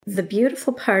The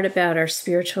beautiful part about our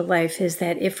spiritual life is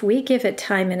that if we give it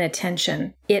time and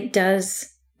attention, it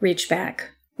does reach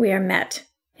back. We are met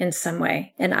in some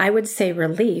way. And I would say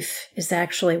relief is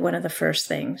actually one of the first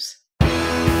things.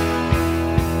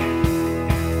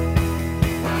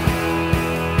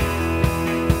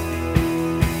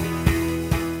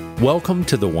 Welcome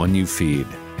to The One You Feed.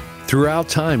 Throughout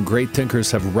time, great thinkers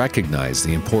have recognized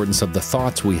the importance of the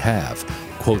thoughts we have.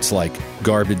 Quotes like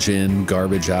garbage in,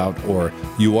 garbage out, or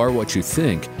you are what you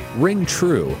think ring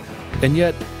true. And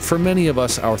yet, for many of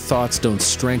us, our thoughts don't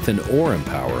strengthen or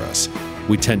empower us.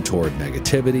 We tend toward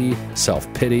negativity,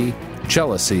 self-pity,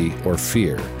 jealousy, or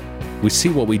fear. We see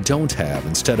what we don't have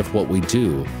instead of what we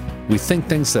do. We think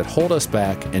things that hold us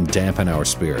back and dampen our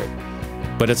spirit.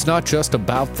 But it's not just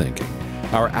about thinking.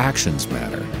 Our actions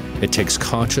matter. It takes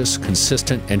conscious,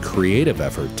 consistent, and creative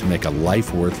effort to make a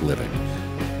life worth living.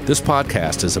 This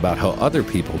podcast is about how other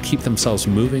people keep themselves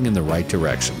moving in the right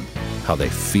direction, how they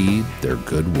feed their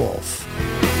good wolf.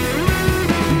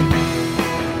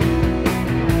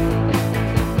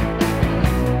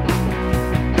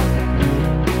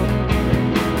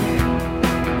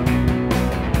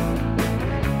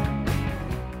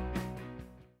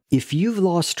 If you've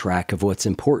lost track of what's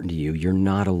important to you, you're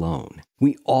not alone.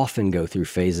 We often go through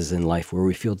phases in life where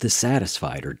we feel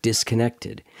dissatisfied or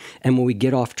disconnected. And when we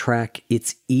get off track,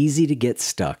 it's easy to get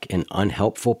stuck in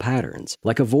unhelpful patterns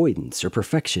like avoidance or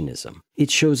perfectionism. It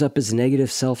shows up as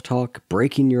negative self-talk,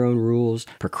 breaking your own rules,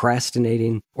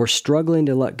 procrastinating, or struggling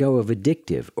to let go of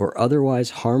addictive or otherwise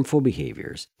harmful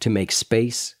behaviors to make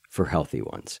space for healthy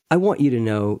ones. I want you to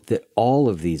know that all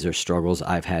of these are struggles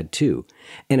I've had too.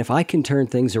 And if I can turn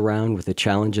things around with the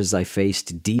challenges I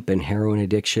faced deep in heroin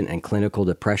addiction and clinical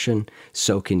depression,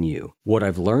 so can you. What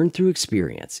I've learned through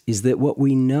experience is that what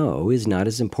we know is not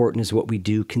as important as what we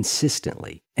do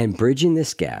consistently. And bridging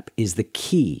this gap is the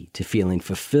key to feeling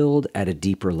fulfilled at a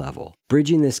deeper level.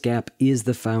 Bridging this gap is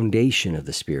the foundation of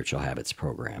the Spiritual Habits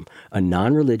Program, a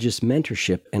non-religious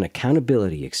mentorship and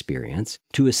accountability experience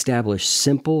to establish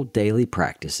simple daily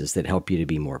practices that help you to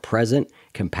be more present,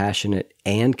 compassionate,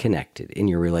 and connected in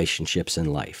your relationships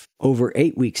and life. Over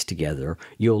 8 weeks together,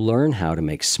 you'll learn how to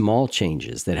make small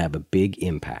changes that have a big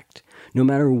impact. No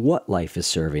matter what life is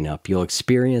serving up, you'll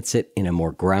experience it in a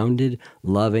more grounded,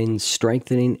 loving,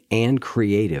 strengthening, and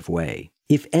creative way.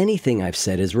 If anything I've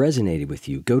said has resonated with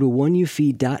you, go to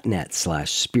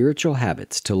oneyoufeed.net/spiritual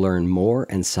habits to learn more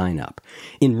and sign up.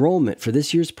 Enrollment for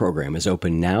this year's program is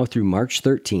open now through March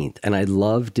 13th, and I'd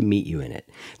love to meet you in it.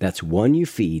 That's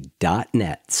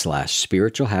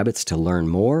oneyoufeed.net/spiritual habits to learn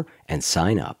more and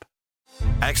sign up.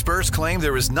 Experts claim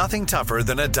there is nothing tougher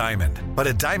than a diamond. But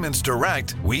at Diamonds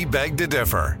Direct, we beg to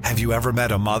differ. Have you ever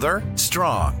met a mother?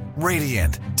 Strong,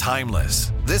 radiant,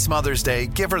 timeless. This Mother's Day,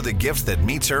 give her the gift that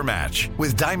meets her match.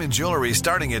 With diamond jewelry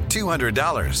starting at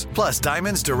 $200. Plus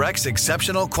Diamonds Direct's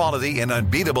exceptional quality and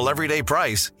unbeatable everyday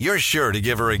price, you're sure to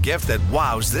give her a gift that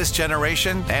wows this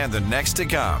generation and the next to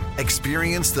come.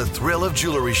 Experience the thrill of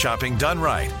jewelry shopping done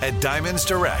right at Diamonds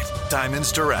Direct.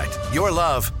 Diamonds Direct. Your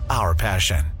love, our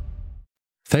passion.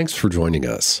 Thanks for joining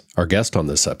us. Our guest on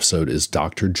this episode is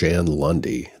Dr. Jan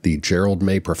Lundy, the Gerald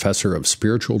May Professor of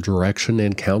Spiritual Direction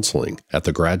and Counseling at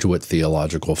the Graduate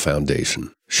Theological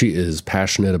Foundation. She is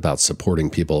passionate about supporting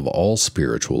people of all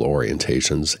spiritual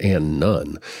orientations and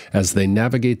none as they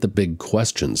navigate the big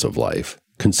questions of life.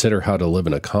 Consider how to live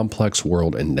in a complex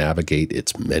world and navigate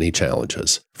its many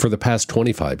challenges. For the past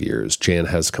 25 years, Jan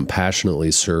has compassionately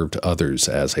served others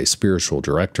as a spiritual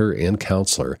director and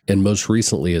counselor, and most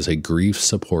recently as a grief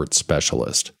support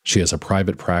specialist. She has a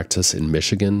private practice in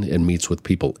Michigan and meets with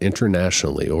people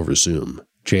internationally over Zoom.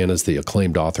 Jan is the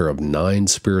acclaimed author of 9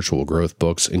 spiritual growth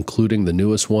books, including the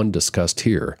newest one discussed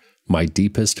here, My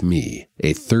Deepest Me,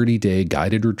 a 30-day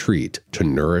guided retreat to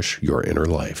nourish your inner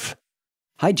life.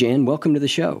 Hi, Jan. Welcome to the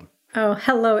show. Oh,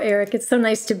 hello, Eric. It's so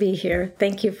nice to be here.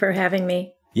 Thank you for having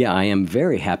me. Yeah, I am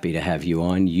very happy to have you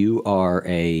on. You are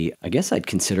I guess I'd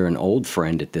consider an old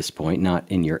friend at this point, not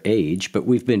in your age, but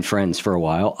we've been friends for a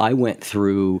while. I went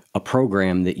through a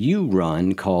program that you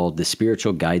run called the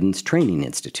Spiritual Guidance Training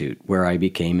Institute, where I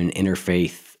became an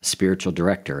interfaith spiritual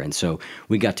director. And so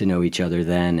we got to know each other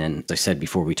then. And as I said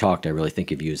before we talked, I really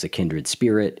think of you as a kindred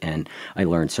spirit, and I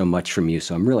learned so much from you.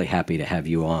 So I'm really happy to have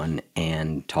you on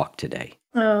and talk today.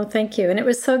 Oh, thank you. And it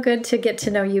was so good to get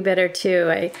to know you better, too.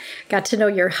 I got to know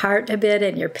your heart a bit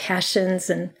and your passions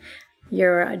and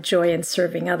your joy in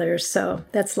serving others. So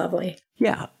that's lovely.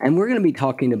 Yeah. And we're going to be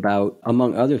talking about,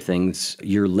 among other things,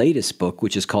 your latest book,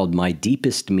 which is called My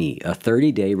Deepest Me, a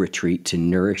 30-day retreat to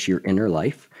nourish your inner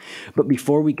life. But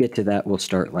before we get to that, we'll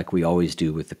start like we always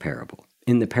do with the parable.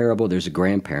 In the parable, there's a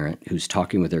grandparent who's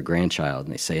talking with their grandchild,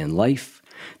 and they say, in life,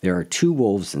 there are two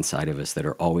wolves inside of us that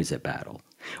are always at battle.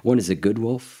 One is a good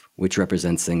wolf, which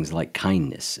represents things like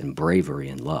kindness and bravery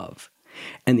and love.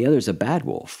 And the other is a bad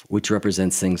wolf, which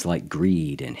represents things like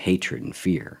greed and hatred and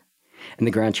fear. And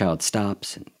the grandchild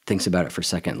stops and thinks about it for a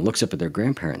second and looks up at their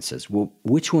grandparent and says, well,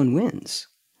 which one wins?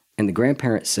 And the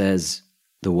grandparent says,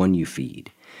 the one you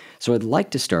feed. So I'd like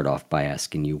to start off by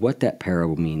asking you what that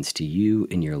parable means to you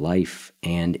in your life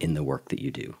and in the work that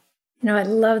you do. I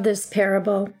love this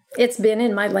parable. It's been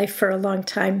in my life for a long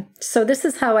time. So this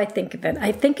is how I think of it.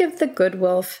 I think of the good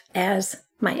wolf as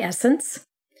my essence,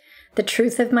 the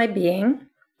truth of my being.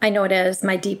 I know it as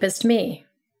my deepest me.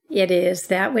 It is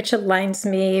that which aligns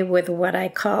me with what I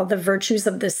call the virtues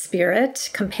of the spirit: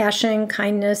 compassion,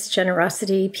 kindness,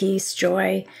 generosity, peace,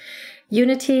 joy,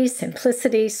 unity,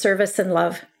 simplicity, service, and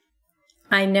love.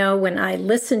 I know when I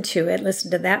listen to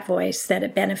that voice, that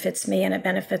it benefits me and it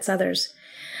benefits others.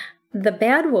 The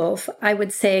bad wolf, I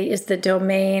would say, is the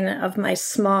domain of my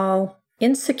small,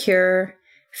 insecure,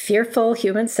 fearful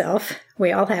human self.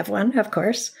 We all have one, of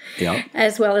course, Yeah.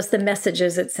 As well as the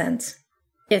messages it sends.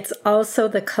 It's also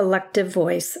the collective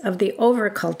voice of the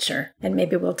overculture, and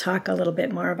maybe we'll talk a little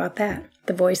bit more about that,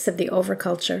 the voice of the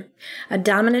overculture, a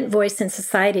dominant voice in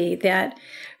society that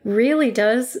really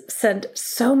does send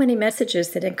so many messages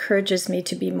that encourages me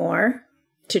to be more,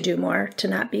 to do more, to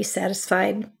not be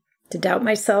satisfied, to doubt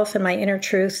myself and my inner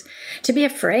truth, to be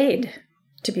afraid,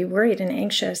 to be worried and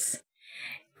anxious,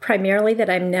 primarily that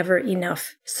I'm never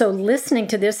enough. So listening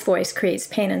to this voice creates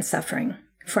pain and suffering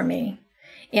for me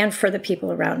and for the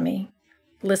people around me.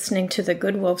 Listening to the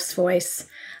good wolf's voice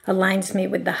aligns me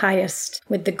with the highest,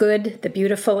 with the good, the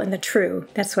beautiful, and the true.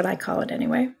 That's what I call it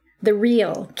anyway. The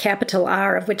real, capital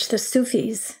R, of which the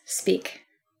Sufis speak.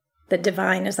 The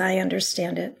divine as I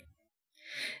understand it.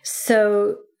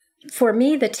 So for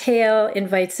me, the tale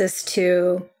invites us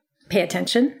to pay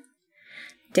attention.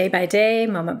 Day by day,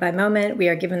 moment by moment, we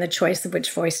are given the choice of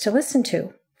which voice to listen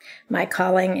to. My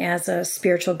calling as a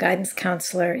spiritual guidance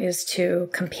counselor is to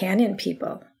companion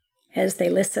people as they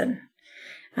listen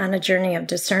on a journey of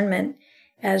discernment,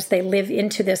 as they live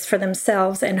into this for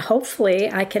themselves, and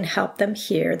hopefully I can help them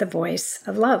hear the voice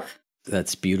of love.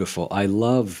 That's beautiful. I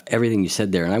love everything you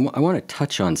said there. And I want to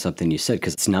touch on something you said,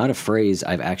 because it's not a phrase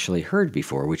I've actually heard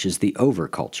before, which is the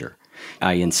overculture.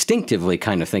 I instinctively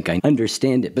kind of think I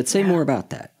understand it, but say more about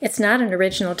that. It's not an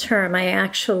original term. I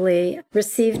actually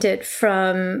received it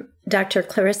from Dr.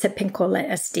 Clarissa Pinkola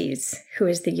Estes, who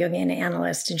is the Jungian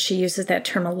analyst, and she uses that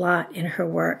term a lot in her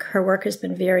work. Her work has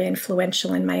been very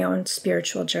influential in my own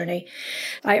spiritual journey.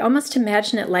 I almost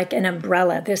imagine it like an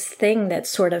umbrella, this thing that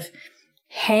sort of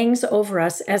hangs over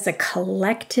us as a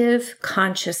collective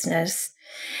consciousness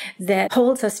that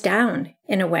holds us down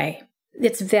in a way.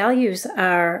 Its values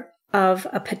are of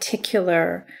a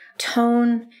particular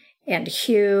tone and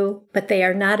hue, but they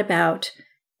are not about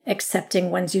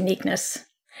accepting one's uniqueness.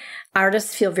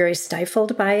 Artists feel very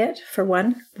stifled by it, for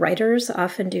one. Writers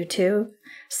often do too.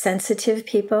 Sensitive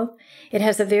people. It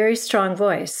has a very strong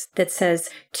voice that says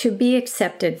to be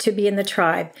accepted, to be in the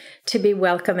tribe, to be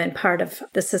welcome and part of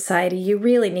the society, you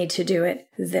really need to do it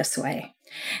this way.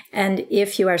 And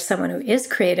if you are someone who is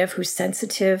creative, who's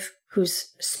sensitive,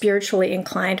 who's spiritually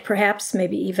inclined, perhaps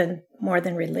maybe even more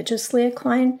than religiously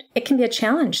inclined, it can be a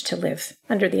challenge to live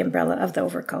under the umbrella of the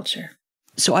overculture.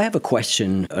 So I have a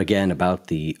question again about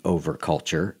the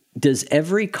overculture. Does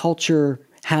every culture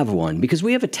have one? Because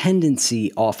we have a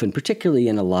tendency often, particularly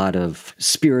in a lot of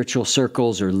spiritual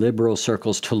circles or liberal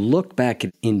circles, to look back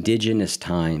at indigenous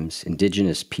times,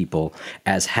 indigenous people,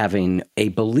 as having a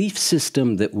belief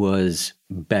system that was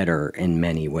better in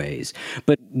many ways.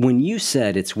 But when you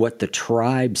said it's what the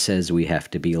tribe says we have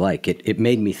to be like, it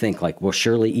made me think like, well,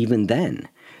 surely even then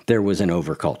there was an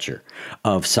overculture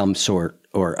of some sort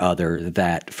or other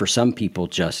that for some people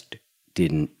just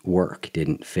didn't work,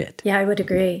 didn't fit. Yeah, I would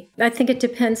agree. I think it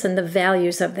depends on the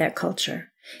values of that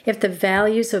culture. If the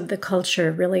values of the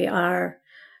culture really are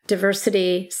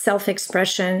diversity,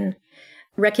 self-expression,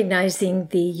 recognizing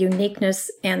the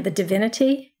uniqueness and the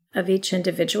divinity of each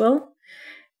individual,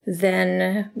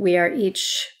 then we are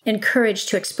each encouraged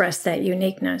to express that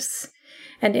uniqueness.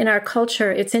 And in our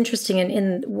culture, it's interesting, and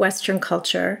in Western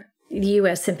culture, the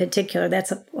U.S. in particular,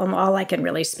 that's all I can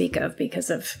really speak of because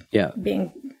of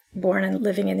being born and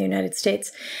living in the United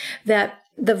States, that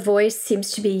the voice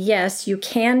seems to be, yes, you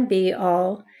can be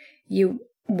all you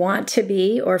want to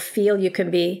be or feel you can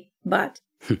be, but.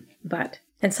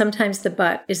 And sometimes the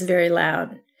but is very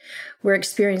loud. We're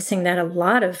experiencing that, a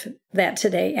lot of that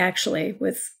today, actually,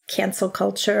 with cancel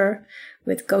culture,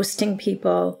 with ghosting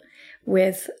people,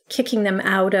 with kicking them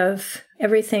out of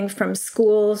everything from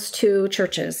schools to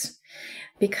churches.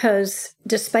 Because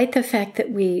despite the fact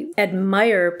that we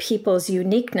admire people's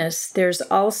uniqueness, there is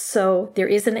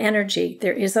an energy,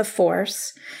 there is a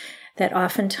force that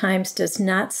oftentimes does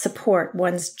not support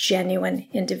one's genuine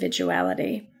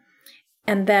individuality.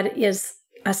 And that is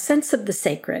a sense of the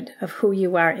sacred, of who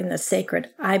you are in the sacred,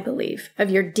 I believe, of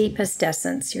your deepest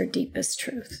essence, your deepest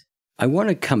truth. I want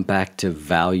to come back to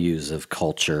values of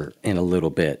culture in a little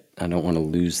bit. I don't want to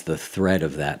lose the thread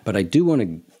of that, but I do want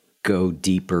to go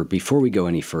deeper before we go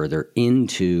any further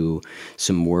into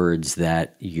some words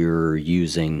that you're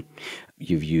using.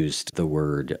 You've used the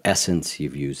word essence,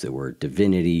 you've used the word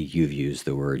divinity, you've used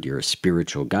the word you're a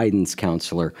spiritual guidance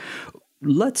counselor.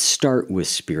 Let's start with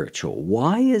spiritual.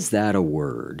 Why is that a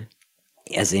word,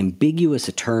 as ambiguous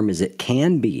a term as it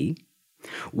can be?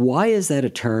 Why is that a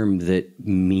term that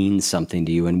means something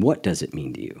to you, and what does it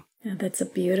mean to you? Yeah, that's a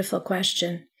beautiful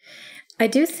question. I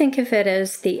do think of it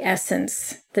as the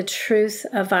essence, the truth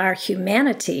of our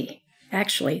humanity,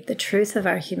 actually, the truth of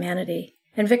our humanity.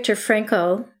 And Viktor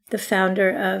Frankl, the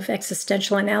founder of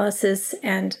existential analysis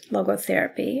and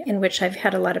logotherapy, in which I've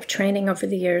had a lot of training over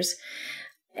the years,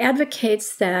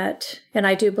 advocates that, and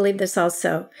I do believe this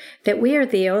also, that we are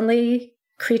the only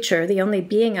creature, the only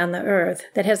being on the earth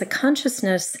that has a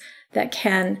consciousness that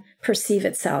can perceive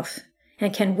itself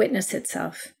and can witness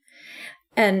itself.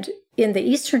 And in the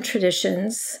Eastern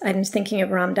traditions, I'm thinking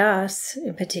of Ram Dass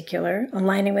in particular,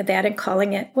 aligning with that and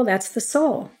calling it, well, that's the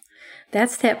soul.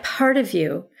 That's that part of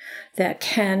you that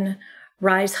can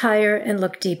rise higher and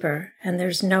look deeper. And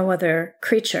there's no other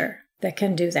creature that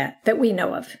can do that we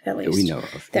know of, at least.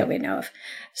 That we know of.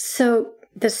 So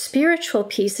the spiritual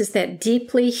piece is that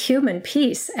deeply human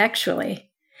piece, actually.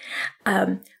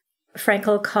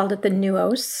 Frankl called it the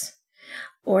nous,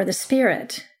 or the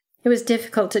spirit. It was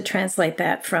difficult to translate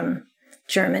that from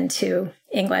German to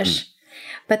English,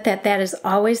 but that is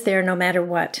always there no matter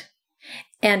what.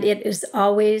 And it is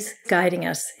always guiding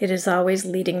us. It is always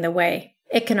leading the way.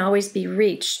 It can always be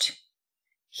reached.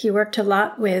 He worked a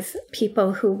lot with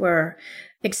people who were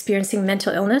experiencing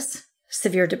mental illness,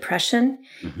 severe depression,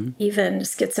 even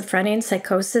schizophrenia and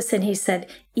psychosis. And he said,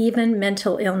 even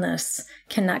mental illness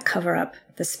cannot cover up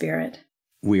the spirit.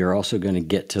 We are also going to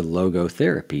get to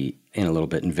logotherapy in a little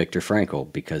bit in Viktor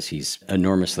Frankl, because he's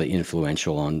enormously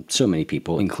influential on so many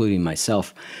people, including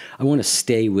myself. I want to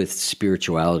stay with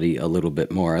spirituality a little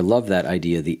bit more. I love that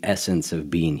idea, the essence of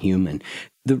being human.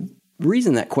 The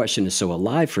reason that question is so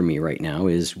alive for me right now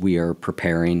is we are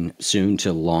preparing soon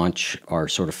to launch our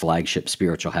sort of flagship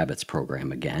Spiritual Habits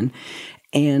program again.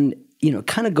 And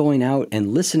kind of going out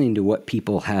and listening to what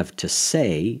people have to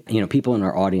say, people in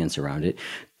our audience around it,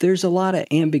 there's a lot of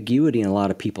ambiguity and a lot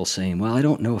of people saying, well, I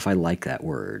don't know if I like that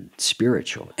word,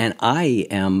 spiritual. And I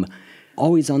am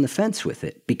always on the fence with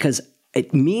it because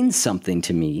it means something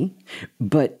to me,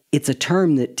 but it's a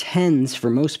term that tends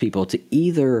for most people to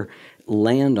either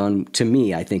land on, to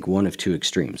me, I think, one of two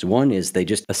extremes. One is they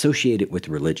just associate it with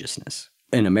religiousness.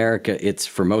 In America, it's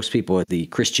for most people the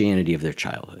Christianity of their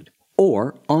childhood.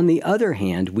 Or, on the other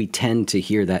hand, we tend to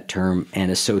hear that term and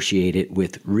associate it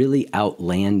with really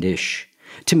outlandish,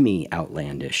 to me,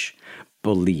 outlandish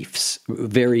beliefs,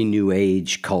 very new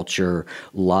age culture,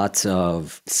 lots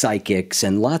of psychics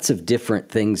and lots of different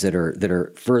things that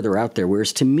are further out there.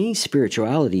 Whereas to me,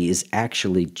 spirituality is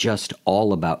actually just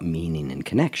all about meaning and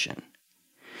connection.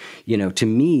 To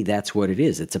me, that's what it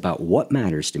is. It's about what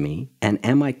matters to me and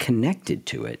am I connected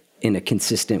to it in a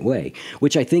consistent way,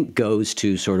 which I think goes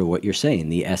to sort of what you're saying,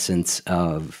 the essence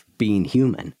of being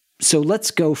human. So let's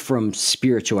go from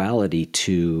spirituality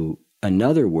to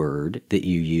another word that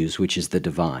you use, which is the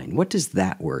divine. What does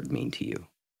that word mean to you?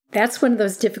 That's one of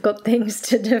those difficult things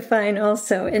to define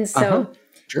also. And so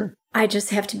Sure. I just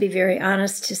have to be very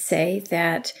honest to say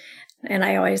that, and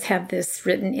I always have this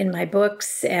written in my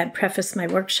books and preface my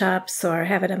workshops or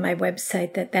have it on my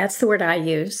website, that's the word I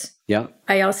use. Yeah.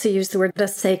 I also use the word the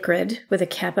sacred with a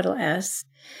capital S.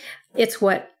 It's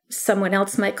what someone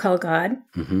else might call God,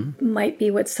 might be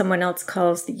what someone else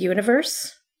calls the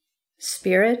universe,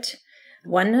 spirit,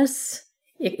 oneness.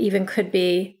 It even could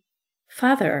be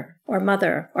father or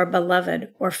mother or beloved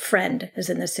or friend, as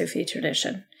in the Sufi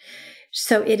tradition.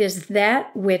 So it is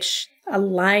that which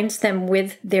aligns them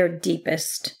with their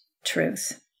deepest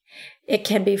truth. It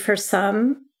can be for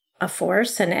some a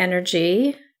force, an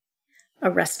energy, a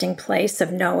resting place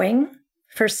of knowing.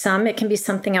 For some, it can be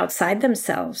something outside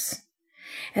themselves.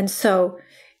 And so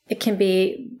it can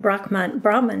be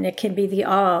Brahman, it can be the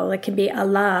all, it can be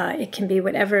Allah, it can be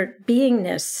whatever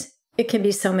beingness. It can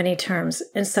be so many terms.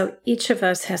 And so each of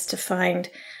us has to find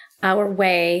our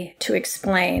way to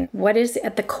explain what is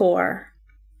at the core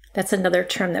That's another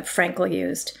term that Frankl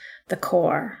used, the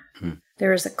core.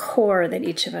 There is a core that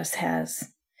each of us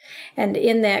has. And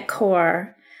in that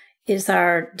core is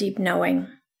our deep knowing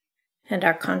and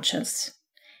our conscience.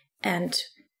 And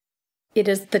it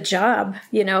is the job,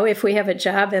 if we have a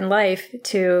job in life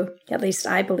to, at least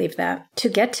I believe that, to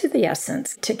get to the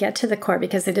essence, to get to the core,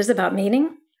 because it is about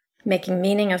meaning, making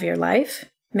meaning of your life,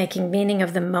 making meaning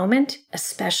of the moment,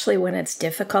 especially when it's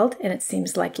difficult and it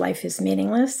seems like life is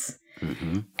meaningless.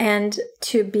 And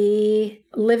to be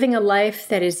living a life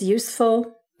that is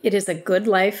useful. It is a good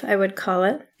life, I would call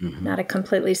it, not a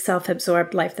completely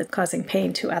self-absorbed life that's causing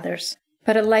pain to others,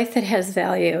 but a life that has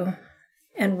value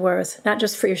and worth, not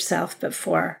just for yourself, but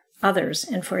for others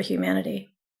and for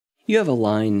humanity. You have a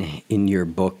line in your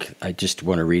book. I just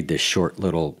want to read this short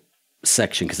little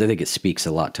section because I think it speaks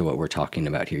a lot to what we're talking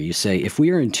about here. You say, if we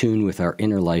are in tune with our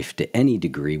inner life to any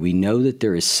degree, we know that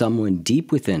there is someone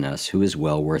deep within us who is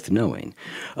well worth knowing,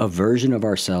 a version of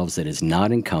ourselves that is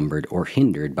not encumbered or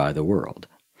hindered by the world.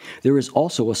 There is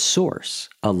also a source,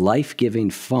 a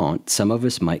life-giving font some of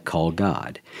us might call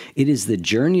God. It is the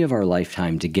journey of our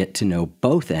lifetime to get to know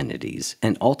both entities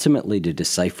and ultimately to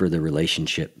decipher the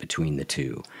relationship between the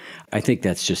two. I think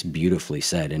that's just beautifully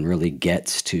said and really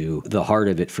gets to the heart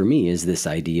of it for me is this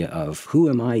idea of who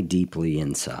am I deeply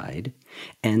inside?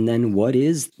 And then what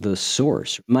is the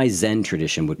source? My Zen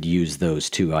tradition would use those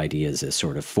two ideas as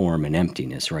sort of form and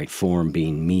emptiness, right? Form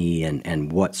being me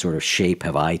and what sort of shape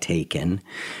have I taken,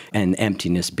 and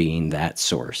emptiness being that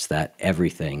source, that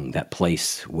everything, that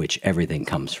place which everything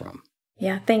comes from.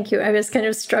 Yeah, thank you. I was kind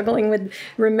of struggling with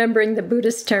remembering the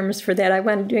Buddhist terms for that. I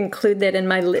wanted to include that in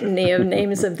my litany of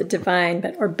names of the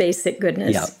divine, or basic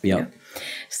goodness. Yeah.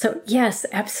 So yes,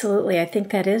 absolutely. I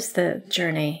think that is the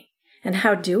journey. And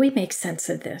how do we make sense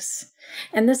of this?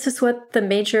 And this is what the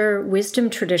major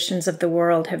wisdom traditions of the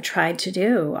world have tried to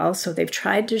do. Also, they've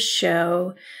tried to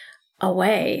show a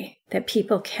way that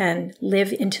people can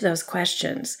live into those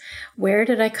questions. Where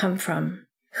did I come from?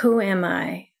 Who am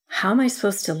I? How am I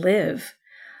supposed to live?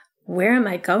 Where am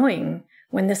I going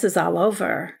when this is all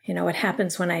over? What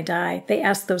happens when I die? They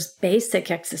ask those basic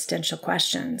existential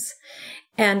questions.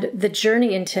 And the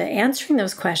journey into answering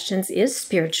those questions is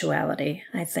spirituality,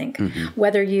 I think.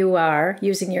 Whether you are,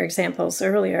 using your examples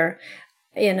earlier,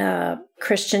 in a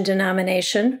Christian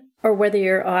denomination, or whether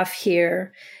you're off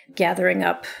here gathering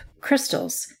up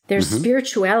crystals, there's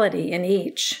spirituality in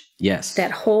each. Yes.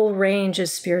 That whole range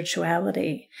is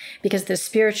spirituality, because the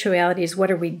spirituality is, what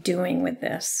are we doing with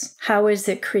this? How is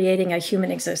it creating a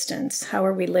human existence? How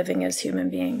are we living as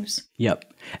human beings?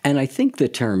 Yep. And I think the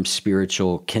term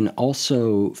spiritual can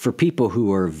also, for people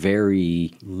who are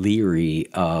very leery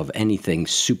of anything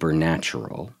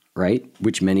supernatural, right?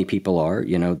 Which many people are,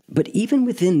 But even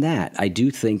within that, I do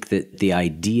think that the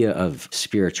idea of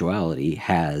spirituality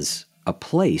has a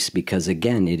place because,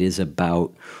 again, it is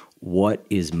about what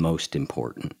is most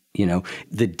important,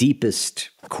 the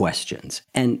deepest questions.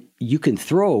 And you can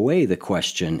throw away the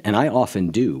question, and I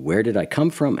often do, where did I come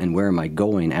from and where am I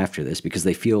going after this? Because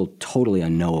they feel totally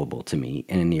unknowable to me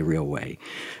in any real way.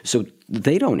 So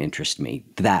they don't interest me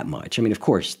that much. I mean, of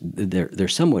course, they're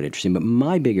somewhat interesting, but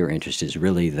my bigger interest is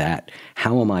really that,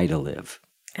 how am I to live?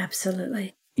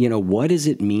 Absolutely. What does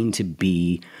it mean to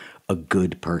be a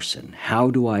good person? How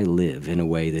do I live in a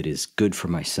way that is good for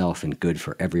myself and good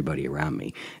for everybody around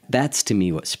me? That's, to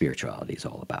me, what spirituality is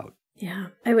all about. Yeah,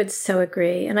 I would so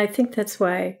agree. And I think that's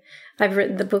why I've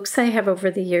written the books I have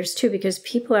over the years, too, because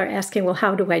people are asking, well,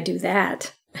 how do I do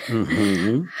that?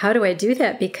 How do I do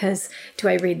that? Because do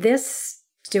I read this?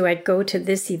 Do I go to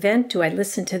this event? Do I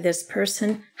listen to this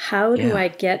person? How do I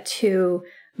get to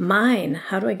mine?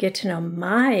 How do I get to know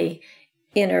my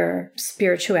inner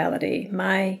spirituality,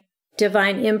 my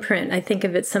divine imprint? I think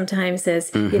of it sometimes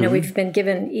as, we've been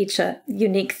given each a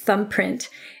unique thumbprint.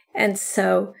 And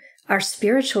so our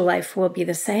spiritual life will be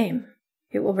the same.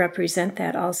 It will represent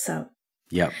that also.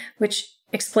 Yeah. Which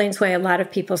explains why a lot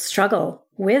of people struggle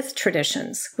with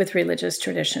traditions, with religious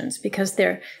traditions, because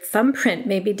their thumbprint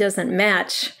maybe doesn't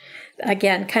match,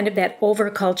 again, kind of that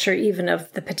overculture even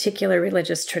of the particular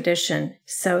religious tradition.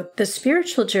 So the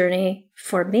spiritual journey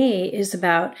for me is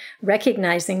about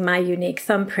recognizing my unique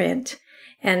thumbprint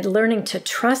and learning to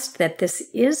trust that this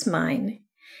is mine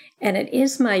and it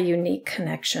is my unique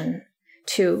connection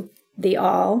to the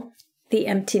all, the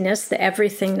emptiness, the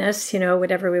everythingness,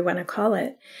 whatever we want to call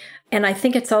it. And I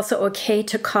think it's also okay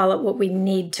to call it what we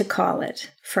need to call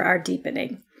it for our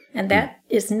deepening. And that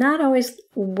is not always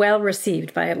well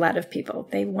received by a lot of people.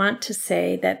 They want to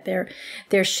say that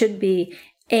there should be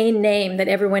a name that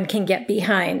everyone can get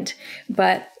behind.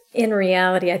 But in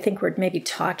reality, I think we're maybe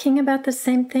talking about the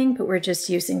same thing, but we're just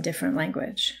using different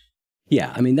language.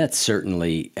 Yeah, I mean, that's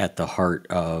certainly at the heart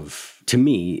of, to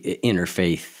me,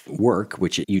 interfaith work,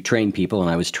 which you train people, and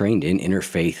I was trained in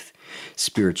interfaith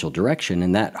spiritual direction.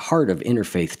 And that heart of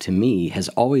interfaith to me has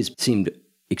always seemed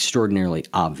extraordinarily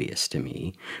obvious to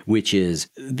me, which is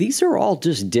these are all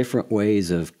just different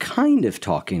ways of kind of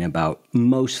talking about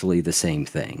mostly the same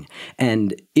thing.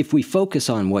 And if we focus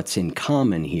on what's in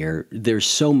common here, there's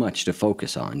so much to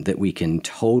focus on that we can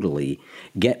totally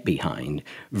get behind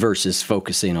versus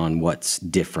focusing on what's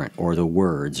different or the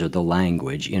words or the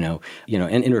language, and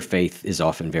interfaith is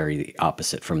often very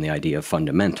opposite from the idea of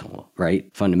fundamental,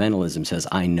 right? Fundamentalism says,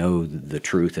 I know the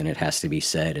truth and it has to be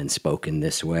said and spoken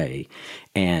this way.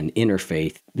 And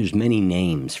interfaith, there's many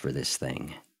names for this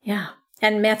thing. Yeah.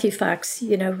 And Matthew Fox,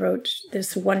 wrote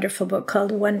this wonderful book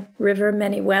called One River,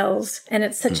 Many Wells. And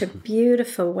it's such a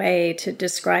beautiful way to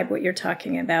describe what you're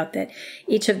talking about, that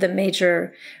each of the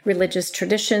major religious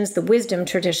traditions, the wisdom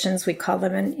traditions, we call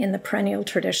them in the perennial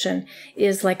tradition,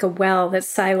 is like a well that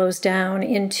silos down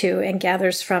into and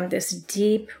gathers from this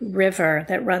deep river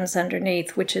that runs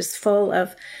underneath, which is full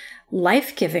of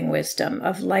life-giving wisdom,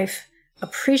 of life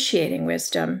appreciating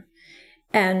wisdom.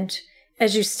 And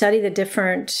as you study the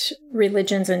different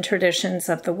religions and traditions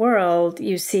of the world,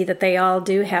 you see that they all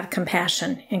do have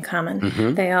compassion in common.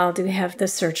 Mm-hmm. They all do have the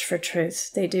search for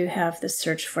truth. They do have the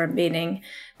search for meaning.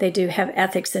 They do have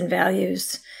ethics and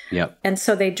values. Yep. And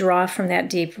so they draw from that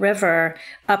deep river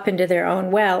up into their own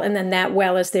well, and then that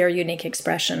well is their unique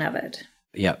expression of it.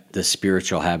 Yeah, the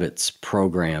Spiritual Habits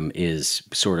program is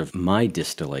sort of my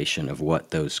distillation of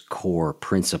what those core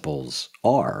principles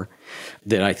are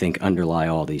that I think underlie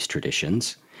all these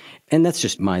traditions. And that's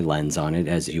just my lens on it,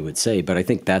 as you would say. But I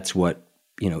think that's what,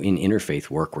 in interfaith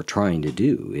work we're trying to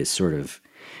do is sort of,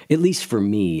 at least for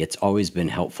me, it's always been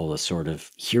helpful to sort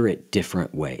of hear it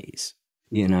different ways.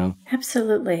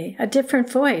 Absolutely. A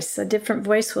different voice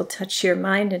will touch your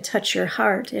mind and touch your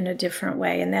heart in a different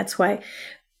way. And that's why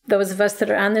those of us that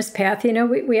are on this path,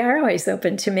 we are always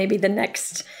open to maybe the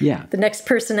next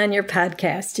person on your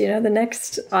podcast, the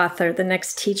next author, the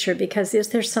next teacher, because is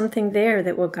there something there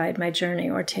that will guide my journey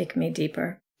or take me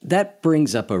deeper? That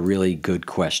brings up a really good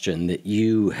question that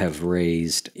you have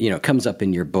raised. It comes up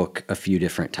in your book a few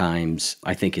different times.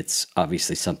 I think it's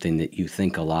obviously something that you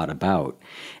think a lot about.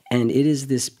 And it is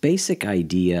this basic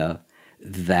idea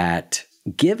that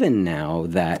given now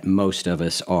that most of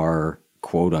us are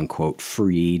quote unquote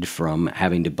freed from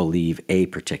having to believe a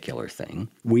particular thing,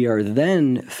 we are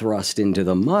then thrust into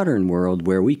the modern world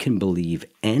where we can believe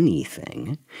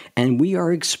anything, and we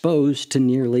are exposed to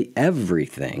nearly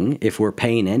everything if we're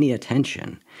paying any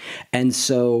attention. And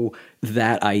so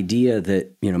that idea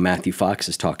that, Matthew Fox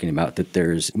is talking about, that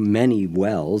there's many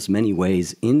wells, many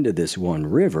ways into this one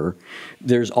river,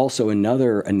 there's also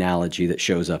another analogy that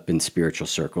shows up in spiritual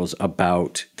circles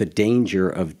about the danger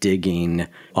of digging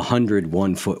 100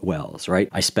 one-foot wells, right?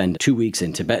 I spend 2 weeks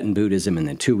in Tibetan Buddhism and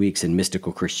then 2 weeks in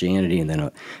mystical Christianity and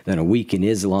then a week in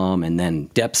Islam and then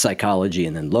depth psychology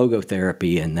and then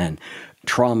logotherapy and then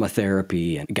trauma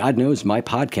therapy. And God knows my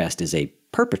podcast is a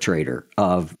perpetrator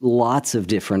of lots of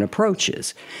different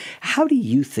approaches. How do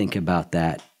you think about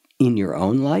that in your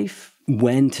own life?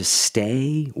 When to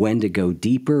stay, when to go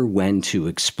deeper, when to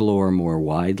explore more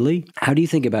widely? How do you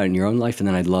think about it in your own life? And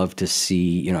then I'd love to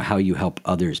see, how you help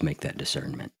others make that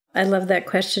discernment. I love that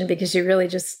question because you really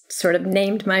just sort of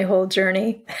named my whole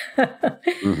journey.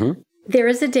 Mm-hmm. There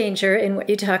is a danger in what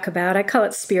you talk about. I call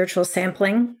it spiritual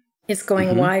sampling. It's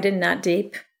going wide and not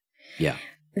deep. Yeah.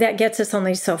 That gets us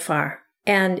only so far.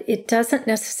 And it doesn't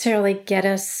necessarily get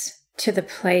us to the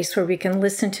place where we can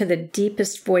listen to the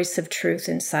deepest voice of truth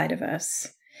inside of us.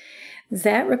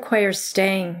 That requires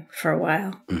staying for a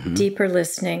while, deeper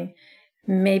listening,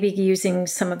 maybe using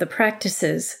some of the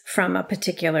practices from a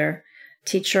particular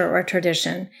teacher or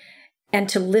tradition, and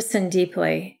to listen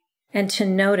deeply and to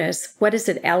notice, what is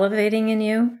it elevating in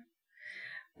you?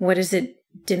 What is it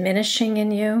diminishing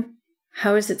in you?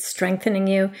 How is it strengthening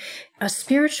you? A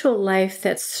spiritual life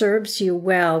that serves you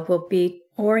well will be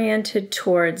oriented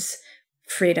towards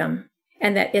freedom,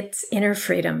 and that it's inner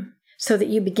freedom, so that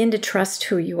you begin to trust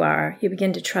who you are. You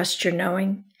begin to trust your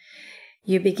knowing.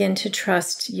 You begin to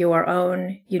trust your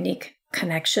own unique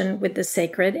connection with the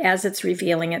sacred as it's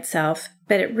revealing itself.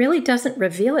 But it really doesn't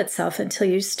reveal itself until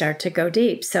you start to go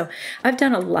deep. So I've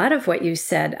done a lot of what you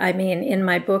said. I mean, in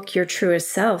my book, Your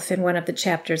Truest Self, in one of the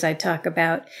chapters I talk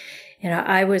about,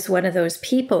 I was one of those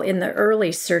people in the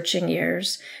early searching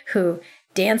years who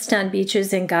danced on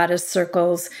beaches in goddess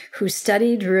circles, who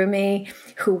studied Rumi,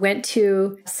 who went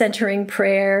to centering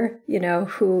prayer,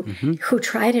 who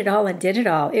tried it all and did it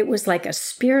all. It was like a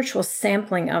spiritual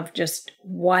sampling of just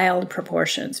wild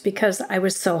proportions because I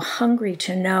was so hungry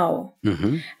to know.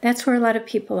 That's where a lot of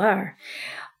people are.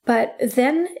 But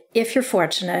then if you're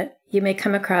fortunate, you may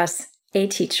come across a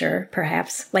teacher,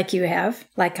 perhaps, like you have,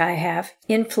 like I have,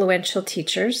 influential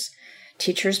teachers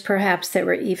perhaps that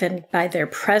were even by their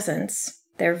presence,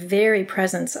 their very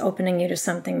presence, opening you to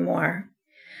something more,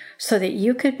 so that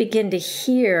you could begin to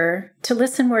hear, to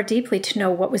listen more deeply, to know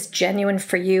what was genuine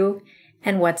for you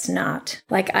and what's not.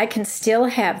 Like I can still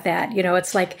have that,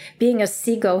 it's like being a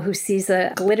seagull who sees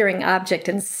a glittering object,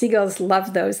 and seagulls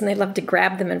love those and they love to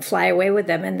grab them and fly away with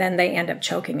them, and then they end up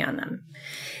choking on them.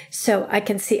 So I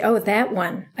can see, that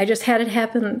one. I just had it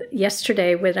happen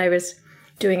yesterday when I was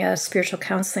doing a spiritual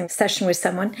counseling session with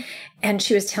someone, and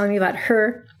she was telling me about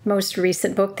her most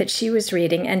recent book that she was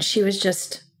reading, and she was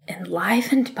just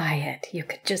enlivened by it. You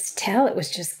could just tell it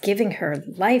was just giving her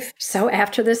life. So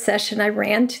after the session, I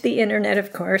ran to the internet,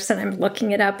 of course, and I'm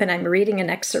looking it up, and I'm reading an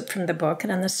excerpt from the book,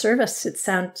 and on the surface, it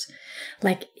sounds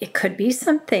like it could be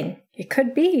something. It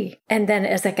could be. And then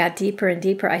as I got deeper and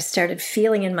deeper, I started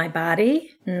feeling in my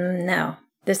body, no,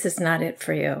 this is not it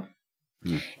for you.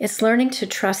 It's learning to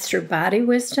trust through body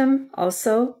wisdom,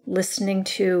 also listening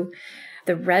to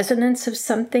the resonance of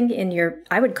something in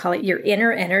I would call it your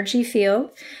inner energy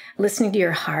field, listening to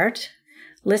your heart,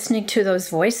 listening to those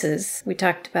voices. We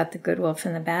talked about the good wolf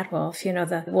and the bad wolf,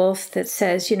 the wolf that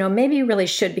says, maybe you really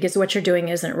should because what you're doing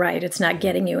isn't right. It's not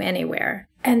getting you anywhere.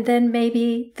 And then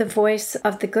maybe the voice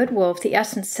of the good wolf, the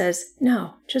essence says,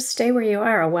 no, just stay where you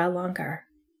are a while longer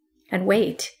and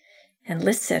wait and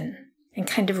listen. And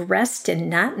kind of rest in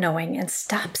not knowing and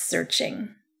stop searching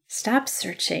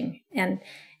and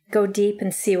go deep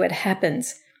and see what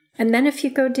happens. And then if you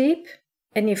go deep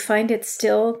and you find it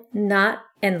still not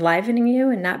enlivening you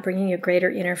and not bringing you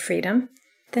greater inner freedom,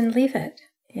 then leave it,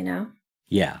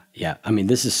 Yeah. I mean,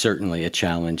 this is certainly a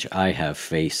challenge I have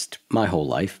faced my whole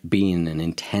life, being an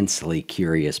intensely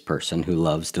curious person who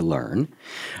loves to learn.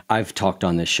 I've talked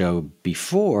on this show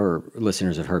before.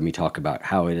 Listeners have heard me talk about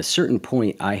how at a certain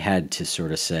point I had to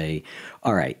sort of say,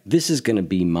 all right, this is going to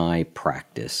be my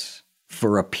practice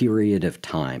for a period of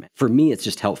time. For me, it's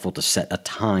just helpful to set a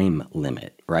time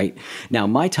limit, right? Now,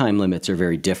 my time limits are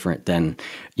very different than,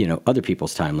 other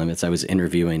people's time limits. I was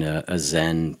interviewing a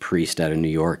Zen priest out of New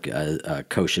York,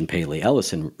 Koshin Paley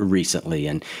Ellison, recently.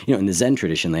 And, in the Zen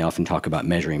tradition, they often talk about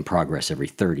measuring progress every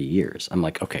 30 years. I'm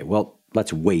like, okay, well,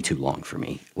 that's way too long for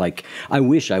me. Like, I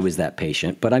wish I was that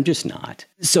patient, but I'm just not.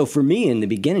 So for me, in the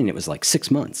beginning, it was like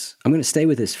 6 months. I'm going to stay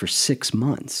with this for 6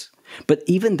 months. But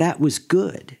even that was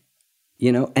good.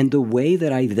 And the way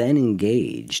that I then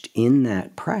engaged in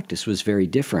that practice was very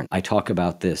different. I talk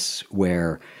about this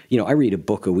where, I read a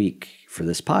book a week for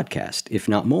this podcast, if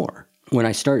not more. When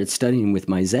I started studying with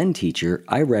my Zen teacher,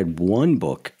 I read one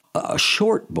book, a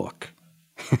short book,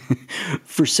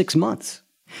 for 6 months.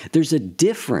 There's a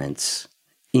difference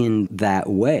in that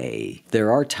way.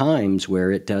 There are times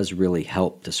where it does really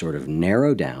help to sort of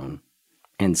narrow down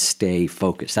and stay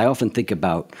focused. I often think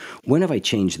about, when have I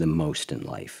changed the most in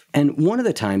life? And one of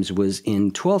the times was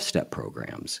in 12-step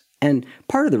programs. And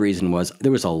part of the reason was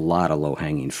there was a lot of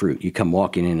low-hanging fruit. You come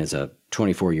walking in as a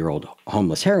 24-year-old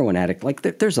homeless heroin addict, like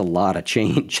there's a lot of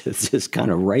change that's just kind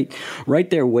of right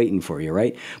there waiting for you,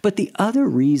 right? But the other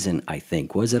reason, I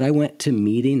think, was that I went to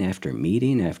meeting after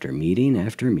meeting after meeting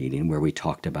after meeting where we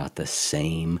talked about the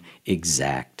same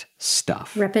exact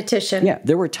stuff. Repetition. Yeah,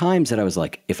 there were times that I was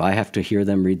like, if I have to hear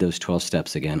them read those 12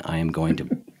 steps again, I am going to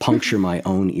puncture my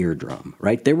own eardrum,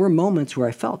 right? There were moments where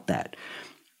I felt that.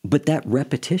 But that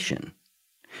repetition,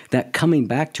 that coming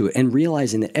back to it and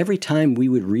realizing that every time we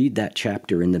would read that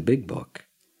chapter in the big book,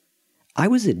 I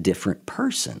was a different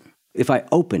person. If I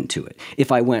opened to it,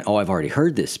 if I went, I've already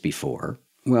heard this before,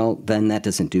 well, then that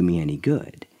doesn't do me any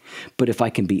good. But if I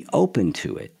can be open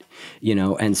to it,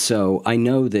 and so I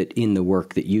know that in the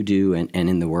work that you do and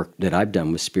in the work that I've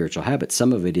done with spiritual habits,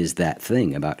 some of it is that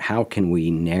thing about how can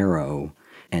we narrow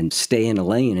and stay in a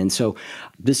lane. And so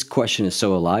this question is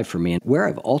so alive for me. And where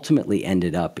I've ultimately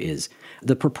ended up is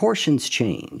the proportions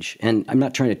change. And I'm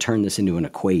not trying to turn this into an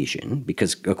equation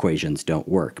because equations don't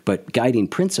work, but guiding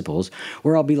principles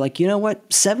where I'll be like,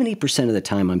 70% of the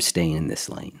time I'm staying in this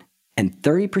lane. And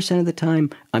 30% of the time,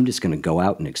 I'm just going to go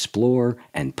out and explore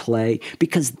and play.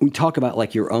 Because we talk about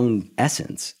like your own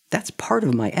essence. That's part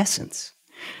of my essence.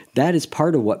 That is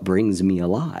part of what brings me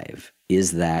alive,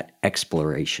 is that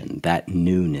exploration, that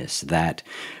newness, that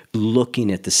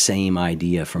looking at the same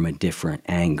idea from a different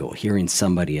angle, hearing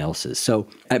somebody else's. So,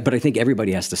 but I think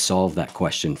everybody has to solve that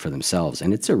question for themselves,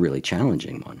 and it's a really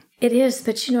challenging one. It is,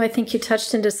 but I think you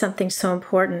touched into something so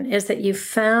important, is that you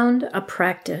found a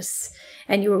practice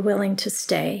and you were willing to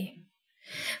stay.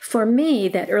 For me,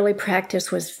 that early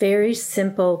practice was very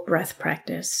simple breath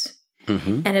practice.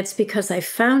 Mm-hmm. And it's because I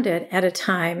found it at a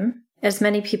time, as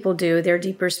many people do, their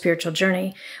deeper spiritual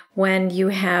journey, when you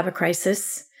have a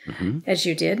crisis, mm-hmm. as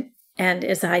you did, and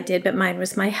as I did, but mine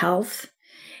was my health.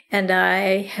 And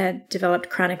I had developed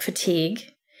chronic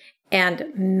fatigue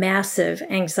and massive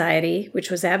anxiety,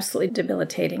 which was absolutely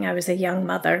debilitating. I was a young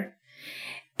mother,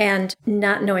 and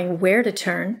not knowing where to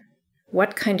turn,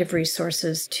 what kind of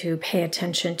resources to pay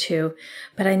attention to.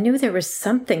 But I knew there was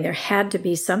something, there had to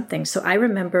be something. So I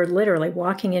remember literally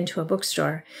walking into a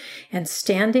bookstore and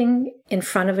standing in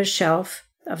front of a shelf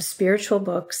of spiritual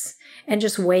books and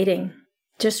just waiting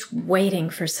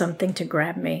for something to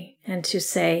grab me and to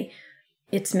say,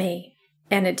 it's me.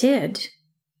 And it did.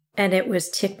 And it was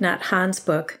Thich Nhat Hanh's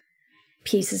book,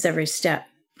 Pieces Every Step.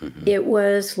 Mm-hmm. It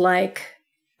was like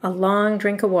a long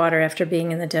drink of water after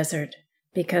being in the desert,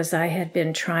 because I had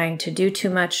been trying to do too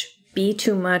much, be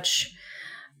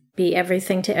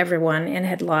everything to everyone, and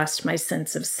had lost my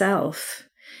sense of self.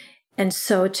 And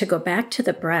so to go back to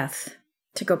the breath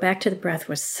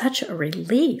was such a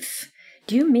relief.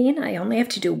 Do you mean I only have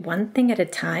to do one thing at a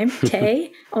time,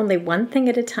 Tay? Only one thing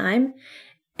at a time?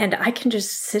 And I can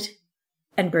just sit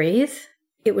and breathe?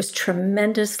 It was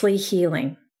tremendously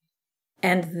healing.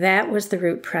 And that was the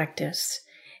root practice.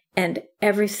 And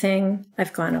everything,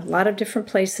 I've gone a lot of different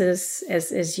places,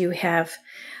 as you have,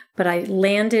 but I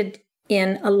landed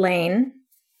in a lane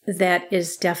that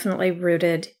is definitely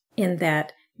rooted in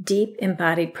that deep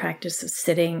embodied practice of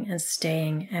sitting and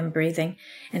staying and breathing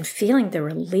and feeling the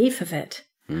relief of it,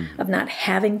 of not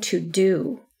having to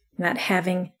do, not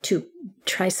having to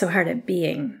try so hard at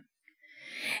being.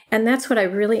 And that's what I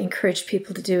really encourage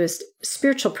people to do. Is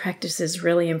spiritual practice is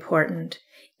really important,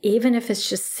 even if it's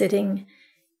just sitting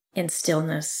in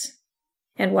stillness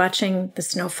and watching the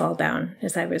snow fall down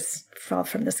fall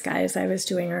from the sky as I was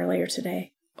doing earlier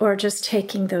today, or just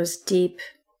taking those deep,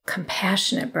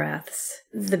 compassionate breaths.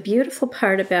 The beautiful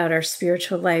part about our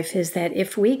spiritual life is that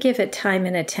if we give it time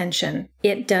and attention,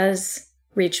 it does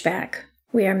reach back.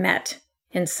 We are met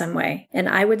in some way. And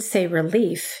I would say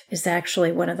relief is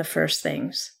actually one of the first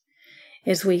things,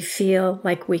 is we feel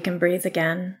like we can breathe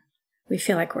again. We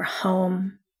feel like we're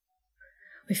home.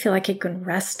 We feel like you can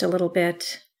rest a little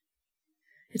bit.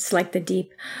 It's like the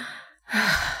deep,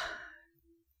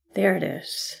 there it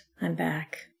is, I'm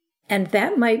back. And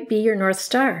that might be your North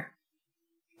Star.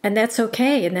 And that's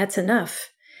okay, and that's enough.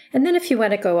 And then if you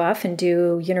want to go off and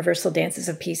do universal dances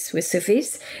of peace with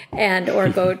Sufis, or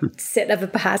go sit a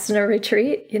Vipassana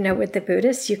retreat, with the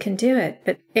Buddhists, you can do it.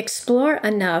 But explore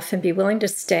enough and be willing to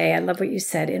stay, I love what you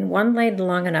said, in one lane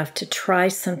long enough to try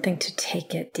something to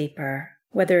take it deeper.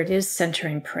 Whether it is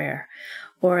centering prayer,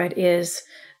 or it is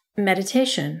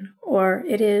meditation, or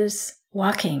it is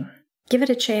walking. Give it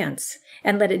a chance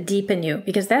and let it deepen you,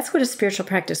 because that's what a spiritual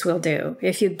practice will do.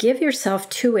 If you give yourself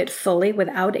to it fully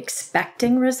without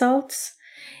expecting results,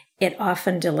 it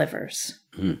often delivers.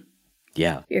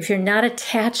 Yeah. If you're not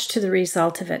attached to the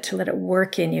result of it, to let it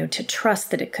work in you, to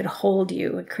trust that it could hold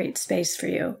you and create space for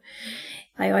you.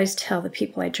 I always tell the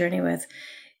people I journey with,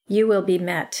 you will be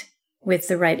met. With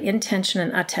the right intention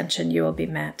and attention, you will be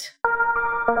met.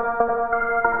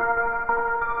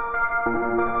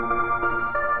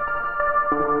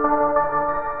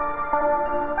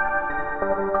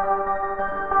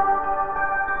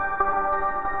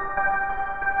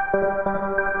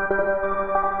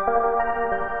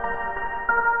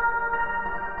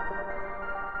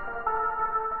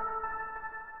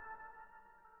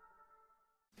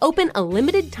 Open a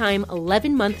limited-time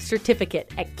 11-month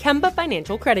certificate at Kemba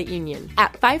Financial Credit Union.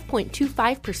 At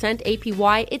 5.25%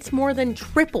 APY, it's more than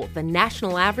triple the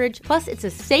national average, plus it's a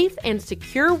safe and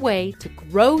secure way to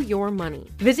grow your money.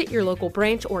 Visit your local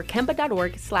branch or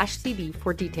kemba.org/cb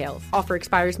for details. Offer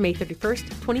expires May 31st,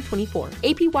 2024.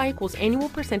 APY equals annual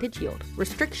percentage yield.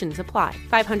 Restrictions apply.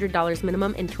 $500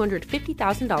 minimum and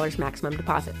 $250,000 maximum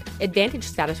deposit. Advantage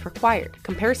status required.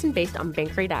 Comparison based on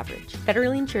bank rate average.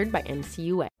 Federally insured by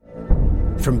NCUA.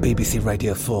 From BBC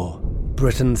Radio 4,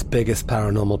 Britain's biggest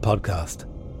paranormal podcast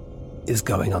is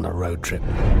going on a road trip.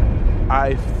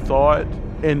 I thought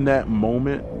in that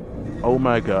moment, oh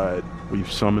my God,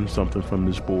 we've summoned something from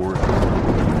this board.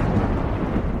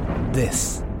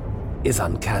 This is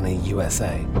Uncanny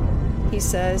USA. He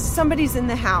says, somebody's in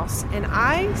the house, and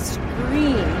I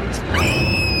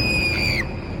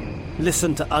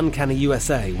Listen to Uncanny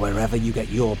USA wherever you get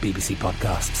your BBC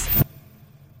podcasts,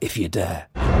 if you dare.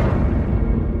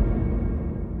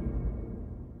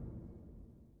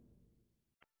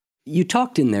 You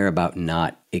talked in there about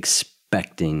not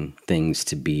expecting things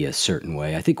to be a certain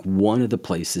way. I think one of the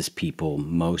places people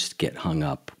most get hung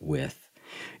up with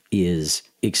is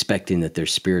expecting that their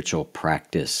spiritual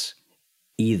practice,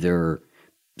 either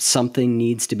something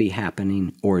needs to be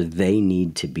happening or they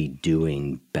need to be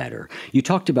doing better. You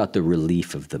talked about the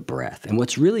relief of the breath. And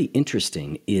what's really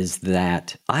interesting is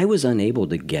that I was unable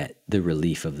to get the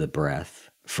relief of the breath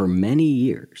for many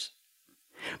years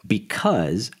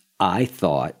because I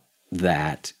thought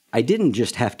that I didn't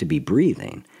just have to be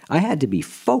breathing. I had to be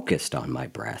focused on my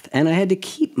breath, and I had to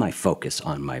keep my focus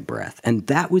on my breath. And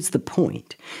that was the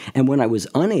point. And when I was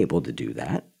unable to do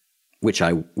that, which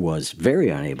I was very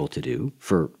unable to do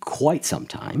for quite some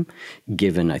time,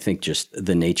 given, I think, just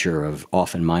the nature of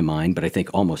often my mind, but I think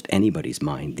almost anybody's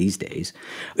mind these days,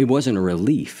 it wasn't a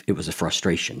relief, it was a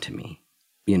frustration to me.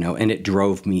 And it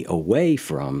drove me away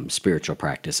from spiritual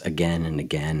practice again and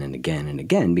again and again and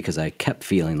again because I kept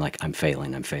feeling like I'm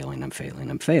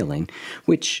failing,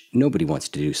 which nobody wants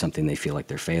to do something they feel like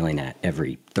they're failing at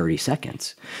every 30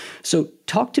 seconds. So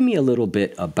talk to me a little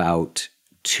bit about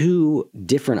two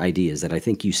different ideas that I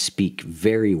think you speak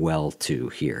very well to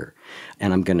here.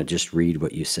 And I'm going to just read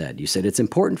what you said. You said, "It's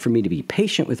important for me to be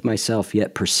patient with myself,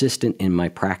 yet persistent in my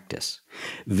practice.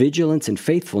 Vigilance and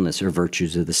faithfulness are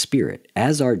virtues of the Spirit,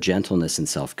 as are gentleness and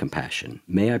self-compassion.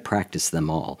 May I practice them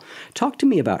all." Talk to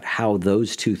me about how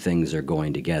those two things are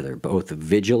going together, both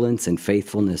vigilance and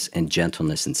faithfulness and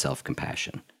gentleness and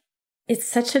self-compassion. It's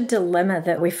such a dilemma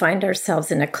that we find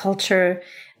ourselves in a culture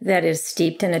that is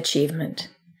steeped in achievement,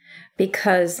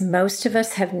 because most of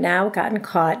us have now gotten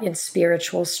caught in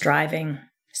spiritual striving.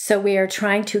 So we are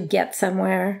trying to get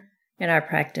somewhere in our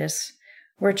practice.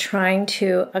 We're trying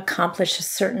to accomplish a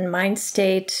certain mind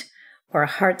state or a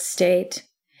heart state.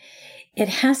 It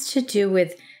has to do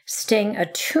with staying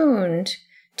attuned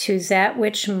to that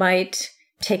which might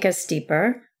take us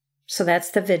deeper. So that's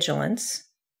the vigilance,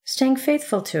 staying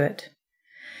faithful to it.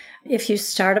 If you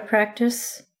start a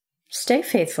practice, stay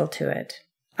faithful to it.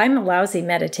 I'm a lousy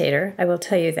meditator, I will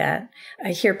tell you that. I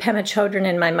hear Pema Chodron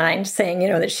in my mind saying,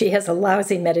 that she has a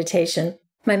lousy meditation.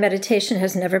 My meditation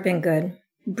has never been good.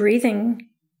 Breathing,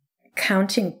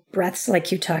 counting breaths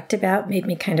like you talked about made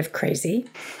me kind of crazy.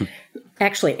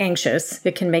 Actually anxious.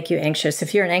 It can make you anxious.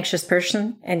 If you're an anxious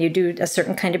person and you do a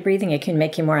certain kind of breathing, it can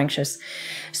make you more anxious.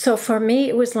 So for me,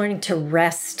 it was learning to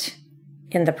rest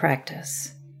in the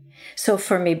practice. So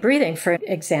for me, breathing, for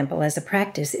example, as a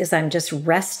practice, is I'm just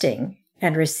resting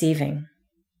and receiving.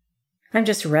 I'm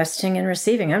just resting and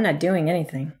receiving. I'm not doing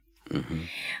anything. Mm-hmm.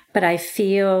 But I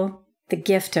feel the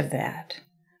gift of that,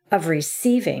 of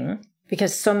receiving,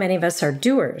 because so many of us are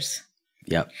doers.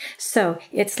 Yep. So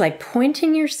it's like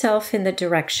pointing yourself in the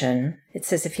direction.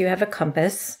 It's as if you have a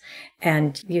compass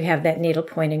and you have that needle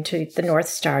pointing to the North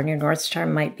Star, and your North Star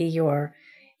might be your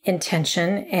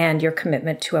intention and your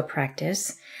commitment to a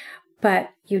practice.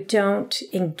 But you don't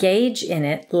engage in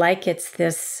it like it's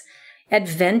this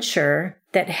adventure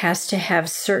that has to have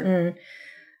certain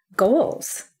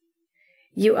goals.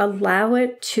 You allow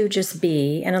it to just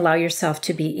be and allow yourself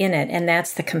to be in it, and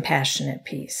that's the compassionate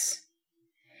piece.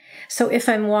 So if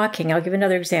I'm walking, I'll give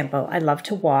another example. I love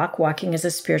to walk. Walking is a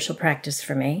spiritual practice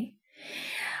for me.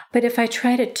 But if I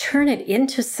try to turn it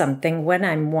into something when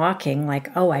I'm walking, like,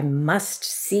 oh, I must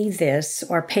see this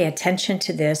or pay attention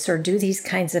to this or do these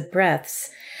kinds of breaths,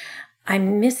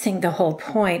 I'm missing the whole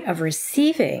point of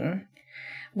receiving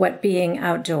what being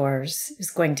outdoors is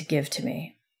going to give to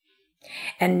me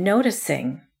and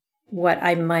noticing what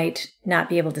I might not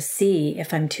be able to see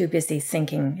if I'm too busy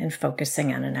thinking and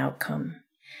focusing on an outcome.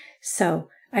 So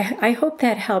I hope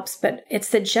that helps, but it's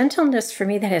the gentleness for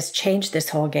me that has changed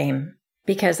this whole game.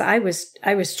 Because I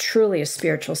was truly a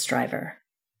spiritual striver.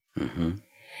 Mm-hmm.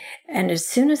 And as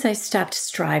soon as I stopped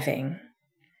striving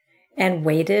and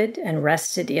waited and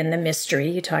rested in the mystery,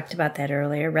 you talked about that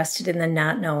earlier, rested in the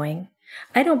not knowing.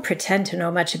 I don't pretend to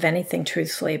know much of anything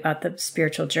truthfully about the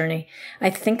spiritual journey.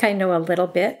 I think I know a little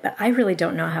bit, but I really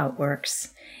don't know how it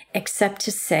works, except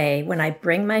to say when I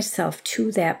bring myself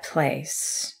to that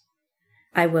place,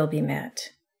 I will be met.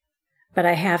 But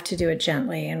I have to do it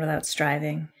gently and without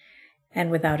striving. And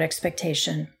without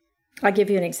expectation. I'll give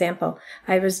you an example.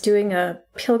 I was doing a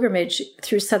pilgrimage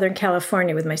through Southern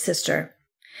California with my sister.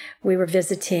 We were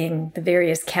visiting the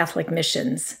various Catholic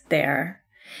missions there.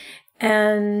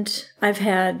 And I've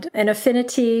had an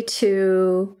affinity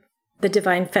to the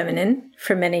divine feminine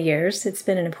for many years. It's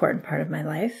been an important part of my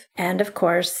life. And of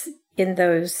course, in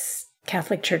those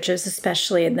Catholic churches,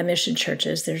 especially in the mission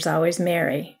churches, there's always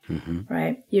Mary,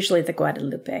 right? Usually the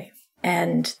Guadalupe,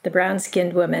 and the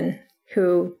brown-skinned woman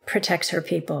who protects her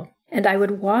people. And I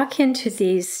would walk into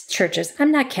these churches.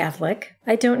 I'm not Catholic.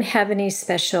 I don't have any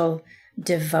special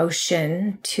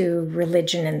devotion to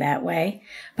religion in that way.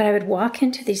 But I would walk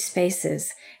into these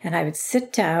spaces and I would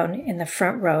sit down in the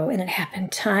front row, and it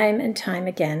happened time and time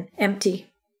again. Empty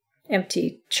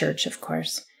church, of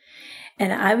course.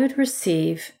 And I would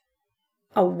receive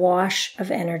a wash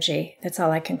of energy. That's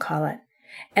all I can call it.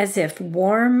 As if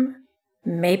warm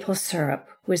maple syrup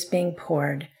was being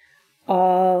poured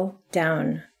all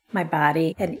down my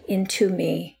body and into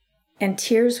me. And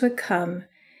tears would come,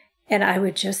 and I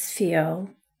would just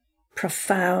feel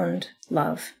profound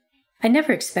love. I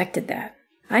never expected that.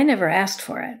 I never asked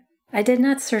for it. I did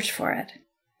not search for it.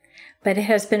 But it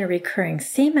has been a recurring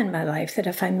theme in my life that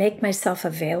if I make myself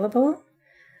available,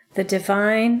 the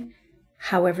divine,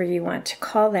 however you want to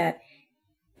call that,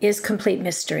 is complete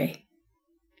mystery.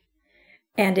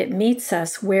 And it meets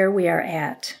us where we are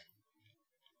at.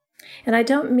 And I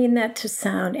don't mean that to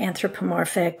sound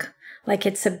anthropomorphic, like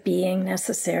it's a being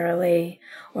necessarily,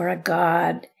 or a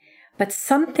god, but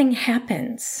something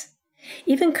happens.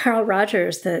 Even Carl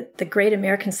Rogers, the great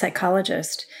American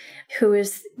psychologist, who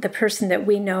is the person that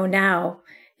we know now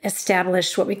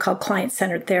established what we call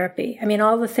client-centered therapy. I mean,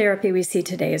 all the therapy we see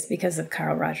today is because of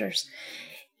Carl Rogers.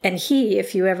 And he,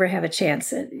 if you ever have a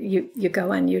chance, you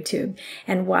go on YouTube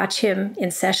and watch him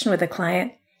in session with a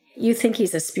client, you think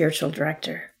he's a spiritual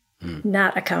director.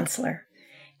 Not a counselor.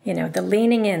 You know, the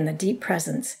leaning in, the deep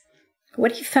presence.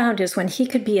 What he found is when he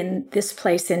could be in this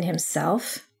place in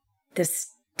himself,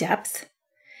 this depth,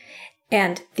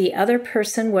 and the other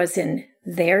person was in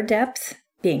their depth,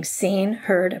 being seen,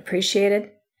 heard,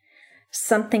 appreciated,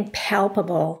 something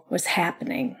palpable was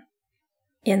happening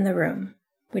in the room,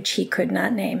 which he could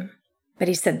not name. But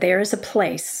he said, there is a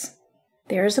place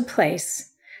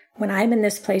when I'm in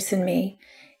this place in me,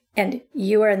 and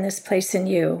you are in this place in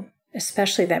you,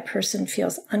 especially that person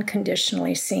feels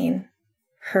unconditionally seen,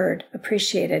 heard,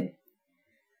 appreciated.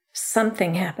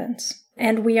 Something happens.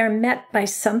 And we are met by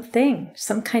something,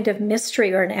 some kind of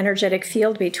mystery or an energetic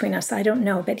field between us. I don't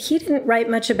know. But he didn't write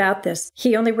much about this.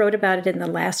 He only wrote about it in the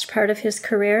last part of his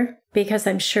career, because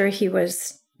I'm sure he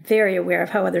was very aware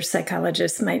of how other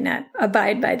psychologists might not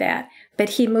abide by that. But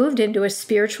he moved into a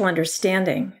spiritual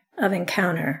understanding of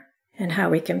encounter and how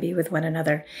we can be with one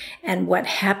another and what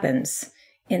happens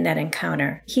in that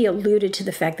encounter. He alluded to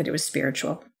the fact that it was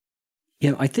spiritual.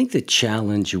 You know, I think the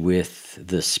challenge with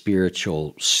the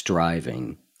spiritual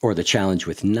striving, or the challenge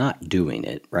with not doing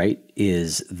it, right,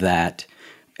 is that,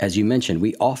 as you mentioned,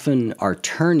 we often are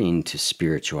turning to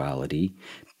spirituality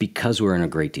because we're in a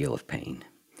great deal of pain,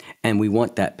 and we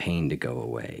want that pain to go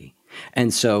away.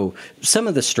 And so some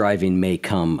of the striving may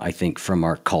come, I think, from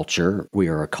our culture. We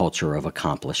are a culture of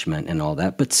accomplishment and all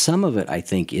that. But some of it, I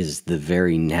think, is the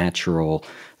very natural,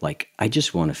 like, I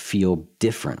just want to feel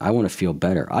different. I want to feel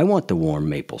better. I want the warm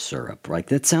maple syrup. Like,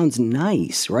 that sounds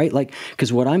nice, right? Like,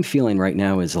 because what I'm feeling right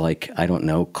now is like, I don't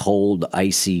know, cold,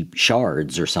 icy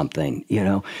shards or something, you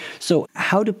know? So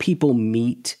how do people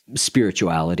meet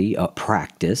spirituality, a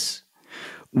practice,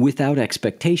 without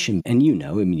expectation? And you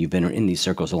know, I mean, you've been in these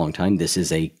circles a long time. This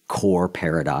is a core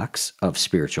paradox of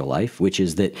spiritual life, which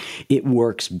is that it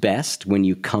works best when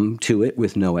you come to it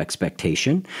with no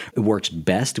expectation. It works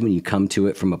best when you come to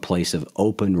it from a place of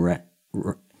open Let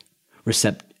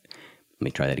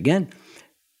me try that again.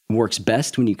 It works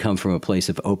best when you come from a place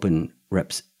of open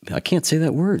I can't say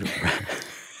that word.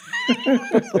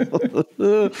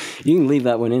 You can leave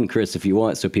that one in, Chris, if you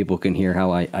want, so people can hear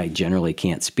how I generally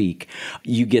can't speak.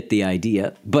 You get the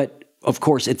idea. But of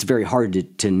course, it's very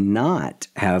hard to not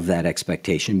have that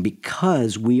expectation,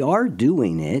 because we are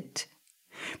doing it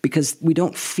because we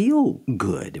don't feel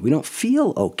good. We don't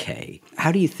feel okay.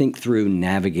 How do you think through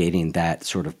navigating that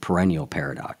sort of perennial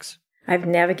paradox? I've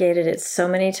navigated it so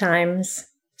many times,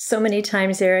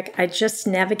 Eric. I just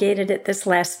navigated it this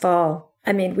last fall.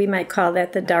 I mean, we might call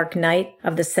that the dark night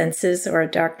of the senses or a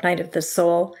dark night of the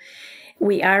soul.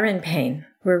 We are in pain.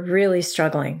 We're really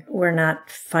struggling. We're not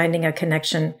finding a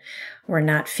connection. We're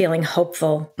not feeling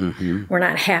hopeful. Mm-hmm. We're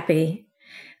not happy.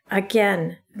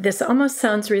 Again, this almost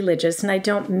sounds religious, and I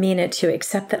don't mean it to,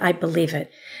 except that I believe it.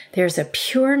 There's a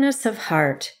pureness of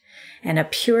heart and a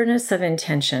pureness of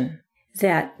intention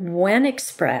that, when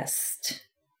expressed,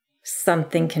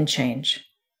 something can change.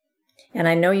 And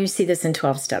I know you see this in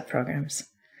 12-step programs.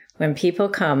 When people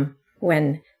come,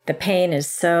 when the pain is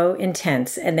so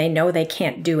intense and they know they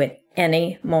can't do it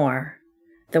anymore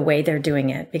the way they're doing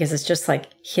it, because it's just like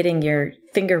hitting your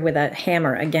finger with a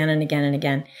hammer again and again and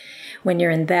again. when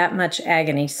you're in that much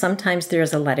agony, sometimes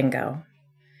there's a letting go.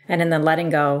 And in the letting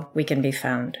go, we can be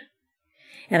found.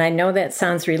 And I know that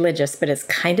sounds religious, but it's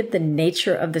kind of the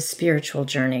nature of the spiritual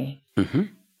journey,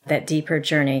 that deeper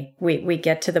journey. We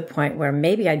get to the point where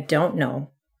maybe I don't know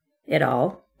it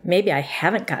all. Maybe I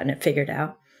haven't gotten it figured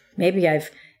out. Maybe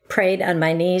I've prayed on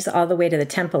my knees all the way to the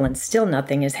temple and still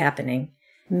nothing is happening.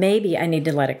 Maybe I need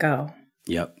to let it go.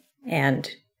 Yep. And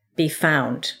be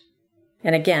found.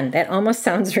 And again, that almost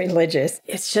sounds religious.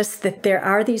 It's just that there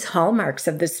are these hallmarks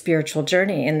of the spiritual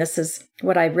journey. And this is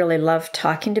what I really love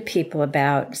talking to people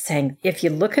about, saying, if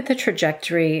you look at the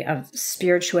trajectory of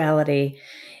spirituality,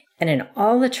 and in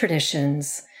all the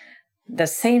traditions, the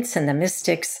saints and the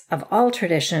mystics of all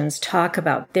traditions talk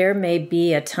about there may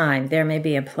be a time, there may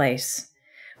be a place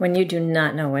when you do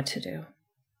not know what to do.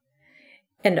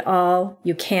 And all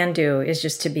you can do is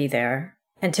just to be there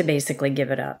and to basically give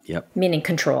it up. Yep. Meaning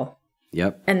control.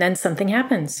 Yep. And then something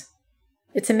happens.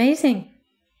 It's amazing.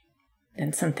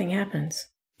 Then something happens.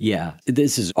 Yeah,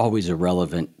 this is always a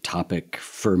relevant topic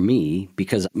for me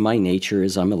because my nature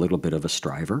is I'm a little bit of a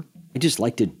striver. I just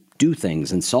like to do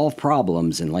things and solve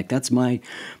problems, and that's my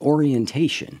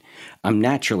orientation. I'm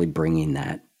naturally bringing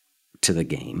that to the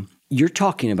game. You're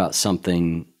talking about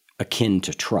something akin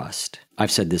to trust.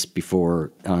 I've said this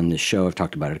before on the show. I've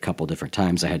talked about it a couple different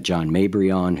times. I had John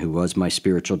Mabry on, who was my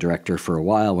spiritual director for a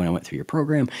while when I went through your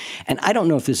program. And I don't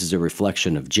know if this is a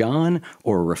reflection of John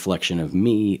or a reflection of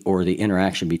me or the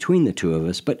interaction between the two of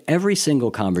us, but every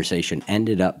single conversation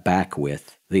ended up back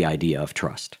with the idea of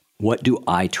trust. What do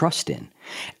I trust in?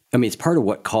 I mean, it's part of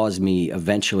what caused me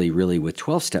eventually really with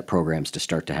 12-step programs to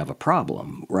start to have a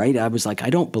problem, right? I was like, I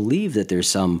don't believe that there's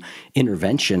some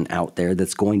intervention out there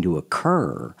that's going to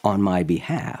occur on my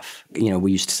behalf.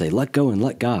 We used to say, let go and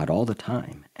let God all the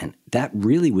time. And that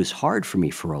really was hard for me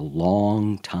for a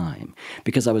long time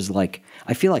because I was like,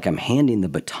 I feel like I'm handing the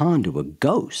baton to a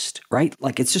ghost, right?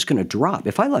 Like it's just going to drop.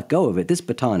 If I let go of it, this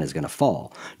baton is going to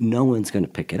fall. No one's going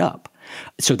to pick it up.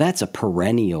 So that's a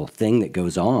perennial thing that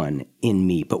goes on in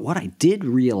me. But what I did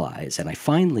realize, and I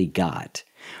finally got,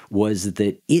 was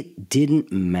that it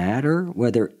didn't matter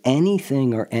whether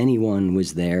anything or anyone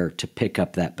was there to pick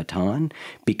up that baton,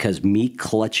 because me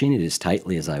clutching it as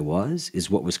tightly as I was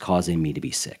is what was causing me to be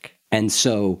sick. And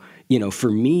so, for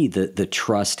me, the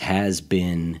trust has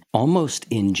been almost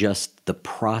in just the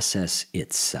process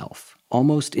itself.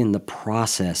 Almost in the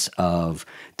process of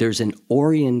there's an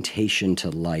orientation to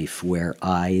life where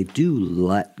I do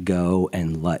let go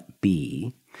and let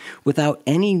be without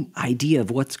any idea of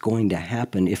what's going to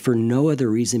happen, if for no other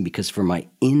reason because for my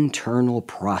internal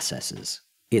processes,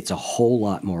 it's a whole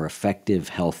lot more effective,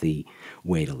 healthy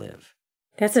way to live.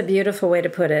 That's a beautiful way to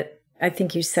put it. I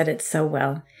think you said it so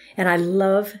well. And I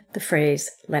love the phrase,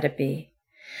 let it be.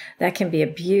 That can be a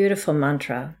beautiful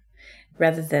mantra.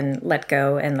 Rather than let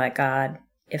go and let God,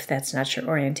 if that's not your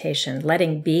orientation.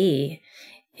 Letting be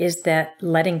is that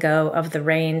letting go of the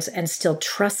reins and still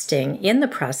trusting in the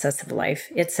process of life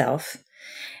itself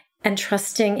and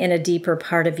trusting in a deeper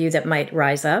part of you that might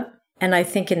rise up. And I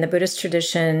think in the Buddhist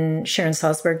tradition, Sharon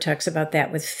Salzberg talks about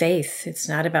that with faith. It's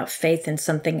not about faith in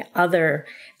something other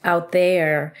out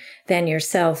there than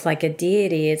yourself, like a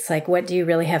deity. It's like, what do you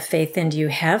really have faith in? Do you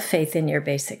have faith in your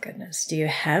basic goodness? Do you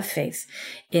have faith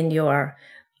in your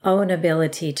own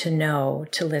ability to know,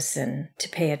 to listen, to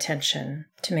pay attention,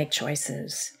 to make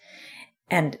choices?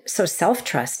 And so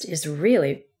self-trust is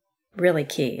really, really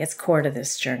key. It's core to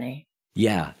this journey.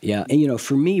 Yeah. And,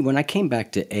 for me, when I came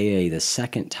back to AA the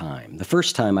second time, the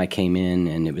first time I came in,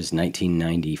 and it was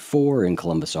 1994 in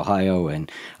Columbus, Ohio, and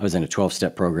I was in a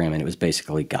 12-step program, and it was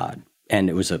basically God. And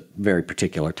it was a very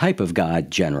particular type of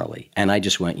God generally. And I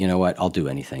just went, you know what, I'll do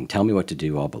anything. Tell me what to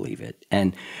do, I'll believe it.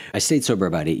 And I stayed sober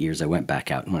about 8 years. I went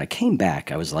back out. And when I came back,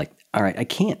 I was like, all right, I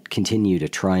can't continue to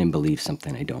try and believe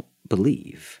something I don't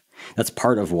believe. That's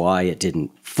part of why it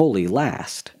didn't fully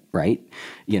last. Right?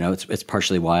 It's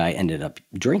partially why I ended up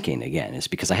drinking again, is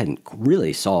because I hadn't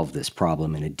really solved this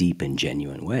problem in a deep and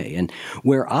genuine way. And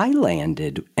where I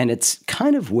landed, and it's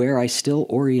kind of where I still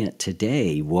orient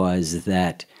today, was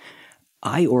that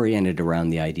I oriented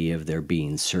around the idea of there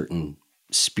being certain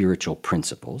spiritual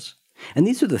principles. And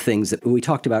these are the things that we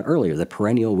talked about earlier, the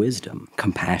perennial wisdom,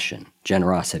 compassion,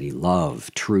 generosity,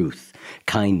 love, truth,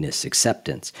 kindness,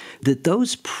 acceptance, that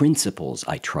those principles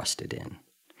I trusted in.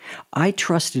 I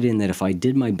trusted in that if I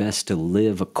did my best to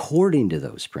live according to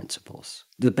those principles,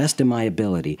 the best of my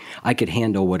ability, I could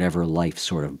handle whatever life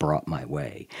sort of brought my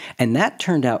way. And that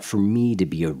turned out for me to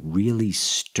be a really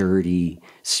sturdy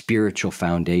spiritual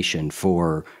foundation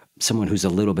for someone who's a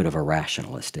little bit of a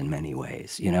rationalist in many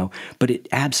ways, but it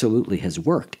absolutely has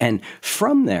worked. And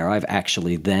from there, I've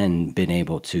actually then been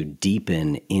able to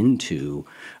deepen into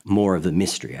more of the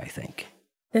mystery, I think.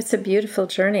 It's a beautiful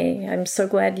journey. I'm so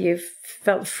glad you've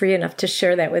felt free enough to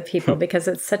share that with people because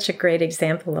it's such a great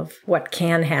example of what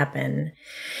can happen.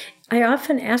 I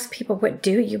often ask people, what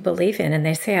do you believe in? And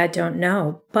they say, I don't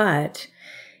know. But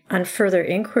on further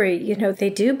inquiry, they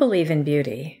do believe in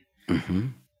beauty. Mm-hmm.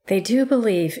 They do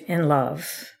believe in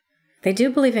love. They do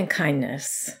believe in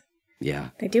kindness.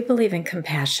 Yeah. They do believe in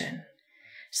compassion.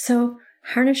 So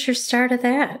harness your start of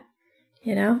that,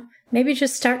 Maybe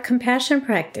just start compassion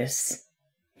practice,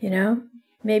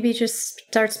 Maybe just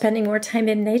start spending more time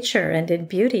in nature and in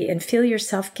beauty and feel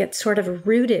yourself get sort of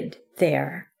rooted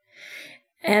there.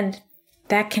 And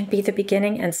that can be the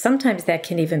beginning, and sometimes that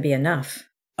can even be enough.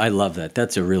 I love that.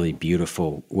 That's a really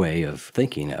beautiful way of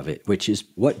thinking of it, which is,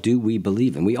 what do we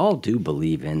believe in? We all do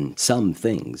believe in some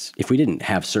things. If we didn't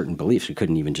have certain beliefs, we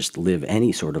couldn't even just live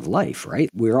any sort of life, right?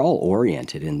 We're all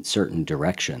oriented in certain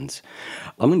directions.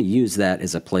 I'm going to use that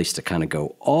as a place to kind of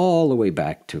go all the way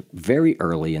back to very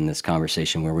early in this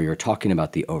conversation where we were talking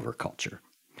about the overculture.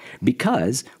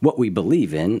 Because what we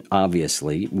believe in,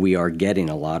 obviously, we are getting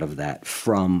a lot of that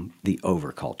from the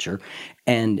overculture.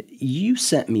 And you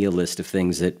sent me a list of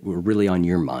things that were really on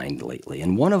your mind lately.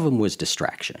 And one of them was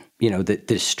distraction. The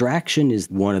distraction is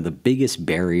one of the biggest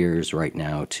barriers right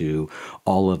now to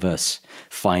all of us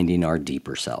finding our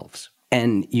deeper selves.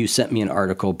 And you sent me an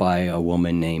article by a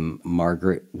woman named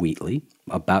Margaret Wheatley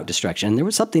about distraction. And there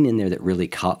was something in there that really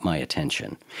caught my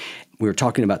attention. We were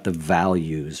talking about the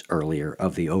values earlier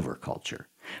of the overculture.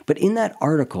 But in that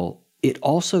article, it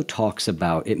also talks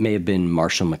about, it may have been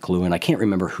Marshall McLuhan, I can't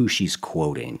remember who she's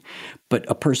quoting, but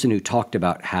a person who talked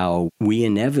about how we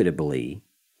inevitably,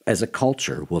 as a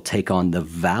culture, will take on the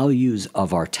values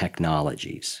of our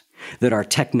technologies. That our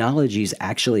technologies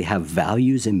actually have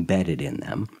values embedded in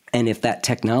them. And if that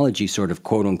technology sort of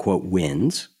quote unquote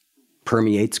wins,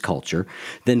 permeates culture,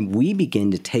 then we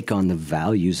begin to take on the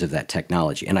values of that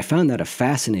technology. And I found that a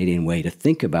fascinating way to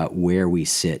think about where we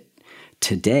sit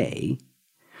today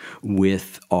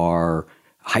with our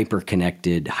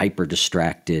hyper-connected,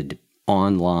 hyper-distracted,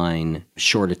 online,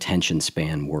 short attention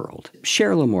span world. Share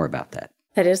a little more about that.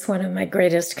 That is one of my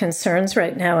greatest concerns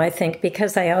right now, I think,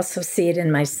 because I also see it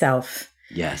in myself.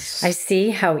 Yes. I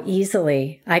see how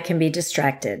easily I can be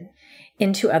distracted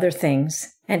into other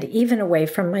things and even away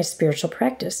from my spiritual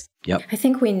practice. Yep. I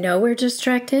think we know we're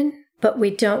distracted, but we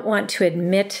don't want to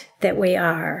admit that we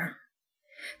are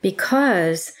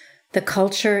because the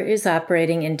culture is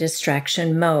operating in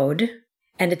distraction mode,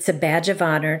 and it's a badge of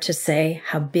honor to say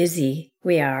how busy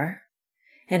we are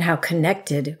and how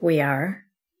connected we are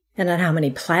and on how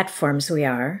many platforms we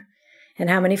are and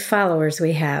how many followers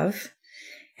we have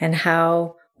and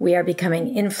how we are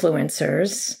becoming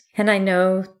influencers. And I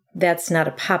know that's not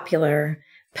a popular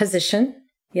position,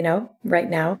 right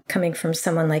now, coming from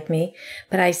someone like me,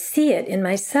 but I see it in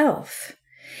myself.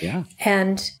 Yeah.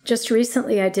 And just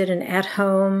recently I did an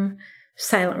at-home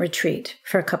silent retreat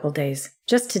for a couple days,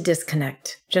 just to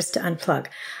disconnect, just to unplug.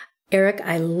 Eric,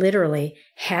 I literally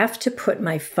have to put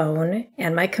my phone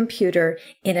and my computer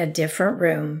in a different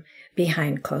room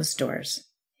behind closed doors.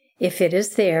 If it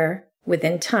is there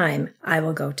within time, I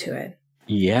will go to it.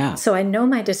 Yeah. So I know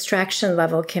my distraction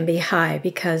level can be high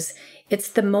because it's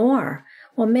the more.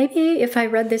 Well, maybe if I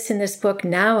read this in this book,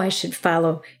 now I should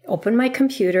open my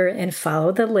computer and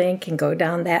follow the link and go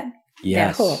down that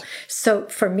hole. So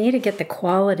for me to get the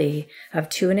quality of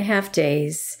 2.5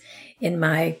 days in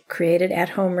my created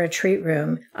at-home retreat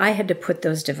room, I had to put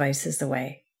those devices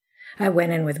away. I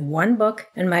went in with one book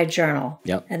and my journal,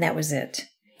 and that was it.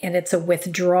 And it's a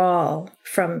withdrawal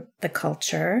from the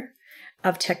culture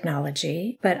of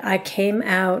technology, but I came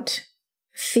out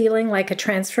feeling like a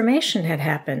transformation had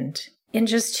happened in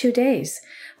just 2 days,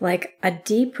 like a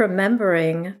deep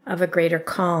remembering of a greater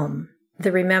calm,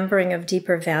 the remembering of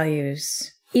deeper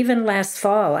values. Even last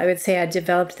fall, I would say I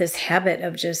developed this habit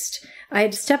of I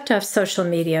had stepped off social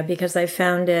media because I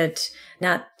found it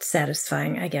not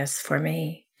satisfying, I guess, for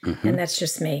me. Mm-hmm. And that's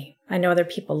just me. I know other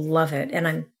people love it, and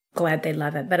I'm glad they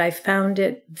love it, but I found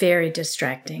it very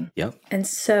distracting. Yep. And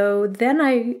so then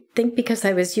I think because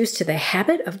I was used to the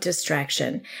habit of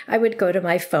distraction, I would go to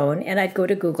my phone and I'd go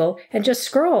to Google and just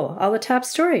scroll all the top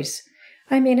stories.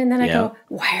 I mean, and then I go,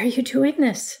 why are you doing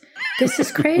this? This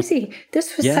is crazy.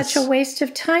 This was such a waste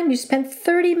of time. You spent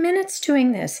 30 minutes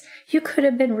doing this. You could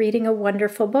have been reading a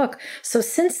wonderful book. So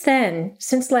since then,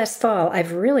 since last fall,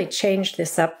 I've really changed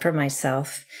this up for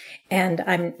myself. And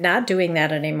I'm not doing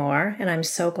that anymore. And I'm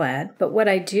so glad. But what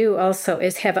I do also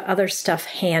is have other stuff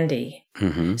handy.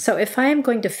 Mm-hmm. So if I am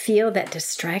going to feel that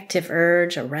distractive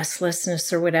urge or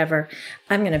restlessness or whatever,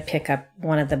 I'm going to pick up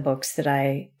one of the books that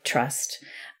I trust.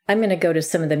 I'm going to go to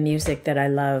some of the music that I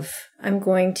love. I'm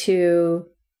going to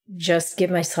just give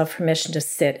myself permission to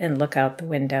sit and look out the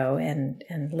window and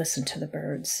listen to the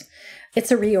birds.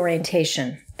 It's a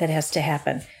reorientation that has to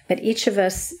happen. But each of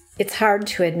us, it's hard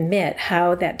to admit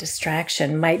how that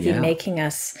distraction might be making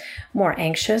us more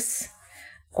anxious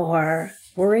or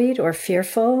worried or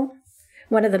fearful.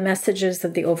 One of the messages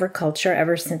of the overculture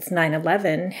ever since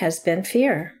 9/11 has been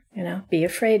fear. Be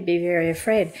afraid, be very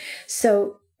afraid.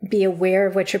 So be aware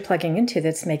of what you're plugging into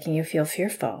that's making you feel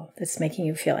fearful, that's making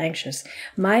you feel anxious.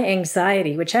 My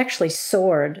anxiety, which actually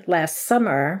soared last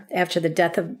summer after the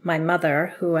death of my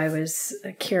mother, who I was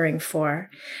caring for,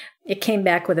 it came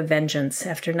back with a vengeance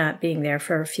after not being there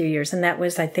for a few years. And that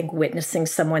was, I think, witnessing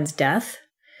someone's death,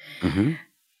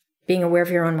 being aware of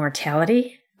your own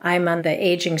mortality. I'm on the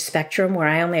aging spectrum where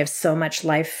I only have so much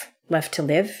life left to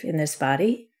live in this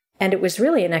body. And it was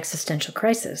really an existential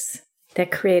crisis that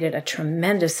created a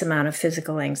tremendous amount of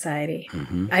physical anxiety.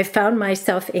 Mm-hmm. I found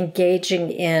myself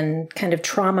engaging in kind of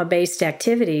trauma-based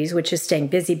activities, which is staying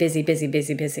busy, busy, busy,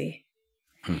 busy, busy.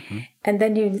 Mm-hmm. And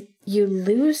then you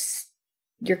lose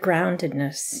your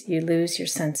groundedness. You lose your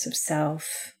sense of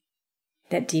self,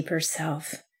 that deeper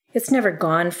self. It's never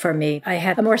gone for me. I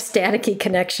had a more staticky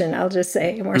connection, I'll just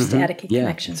say, a more staticky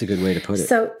connection. Yeah, that's a good way to put it.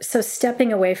 So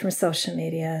stepping away from social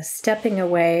media, stepping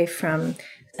away from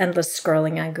endless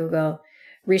scrolling on Google,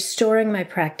 restoring my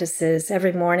practices.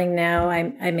 Every morning now,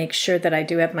 I make sure that I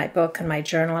do have my book and my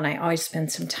journal, and I always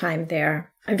spend some time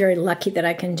there. I'm very lucky that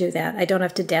I can do that. I don't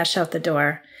have to dash out the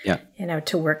door,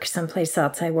 to work someplace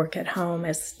else. I work at home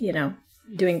as,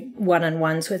 doing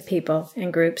one-on-ones with people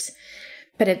in groups.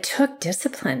 But it took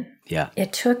discipline. Yeah.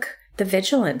 It took the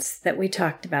vigilance that we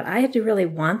talked about. I had to really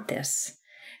want this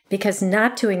because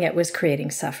not doing it was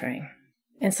creating suffering.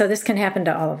 And so this can happen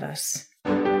to all of us.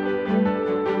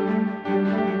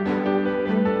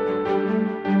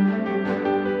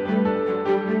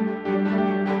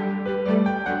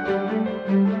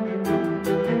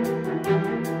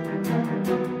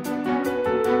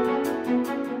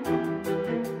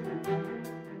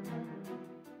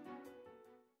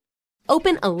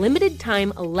 Open a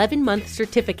limited-time 11-month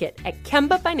certificate at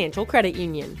Kemba Financial Credit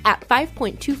Union. At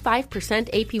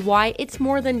 5.25% APY, it's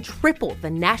more than triple the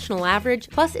national average,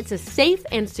 plus it's a safe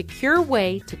and secure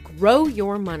way to grow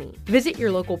your money. Visit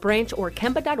your local branch or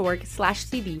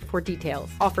kemba.org/CD for details.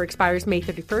 Offer expires May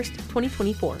 31st,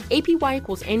 2024. APY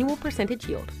equals annual percentage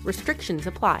yield. Restrictions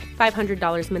apply.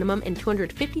 $500 minimum and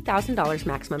 $250,000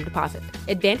 maximum deposit.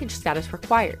 Advantage status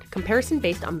required. Comparison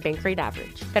based on bank rate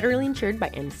average. Federally insured by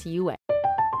NCUA.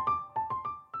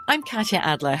 I'm Katya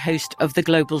Adler, host of The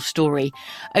Global Story.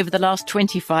 Over the last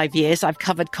 25 years, I've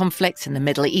covered conflicts in the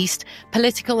Middle East,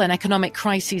 political and economic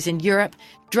crises in Europe,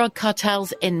 drug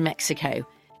cartels in Mexico.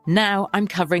 Now I'm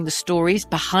covering the stories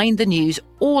behind the news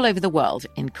all over the world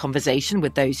in conversation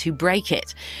with those who break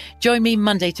it. Join me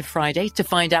Monday to Friday to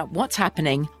find out what's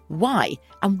happening, why,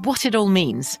 and what it all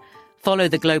means. Follow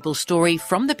The Global Story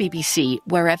from the BBC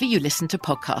wherever you listen to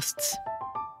podcasts.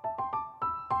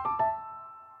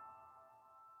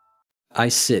 I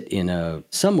sit in a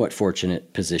somewhat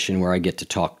fortunate position where I get to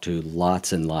talk to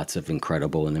lots and lots of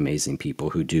incredible and amazing people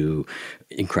who do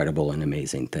incredible and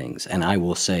amazing things. And I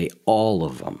will say all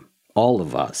of them, all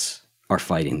of us are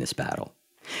fighting this battle.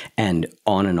 And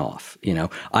on and off,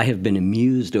 I have been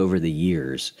amused over the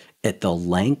years at the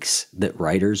lengths that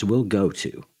writers will go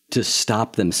to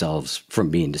stop themselves from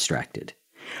being distracted.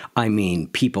 I mean,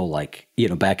 people like,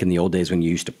 back in the old days when you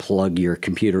used to plug your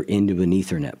computer into an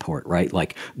Ethernet port, right?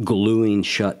 Like gluing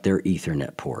shut their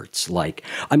Ethernet ports.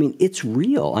 It's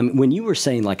real. When you were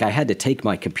saying, I had to take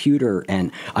my computer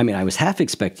and, I was half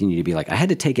expecting you to be like, I had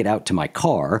to take it out to my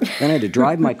car, then I had to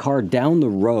drive my car down the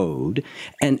road.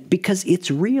 And because it's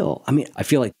real. I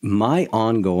feel like my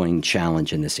ongoing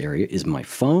challenge in this area is my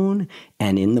phone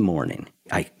and in the morning.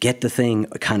 I get the thing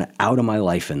kind of out of my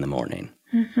life in the morning.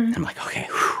 Mm-hmm. I'm like, okay,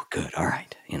 good, all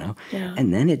right, Yeah.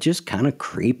 And then it just kind of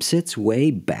creeps its way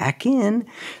back in,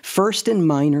 first in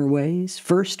minor ways,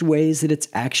 first ways that it's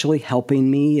actually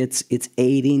helping me, it's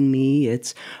aiding me,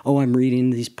 I'm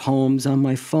reading these poems on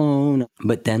my phone.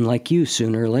 But then like you,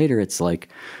 sooner or later, it's like,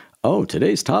 oh,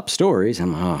 today's top stories.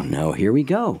 Oh no, here we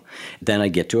go. Then I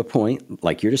get to a point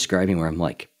like you're describing where I'm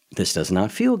like, this does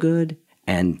not feel good,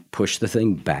 and push the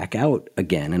thing back out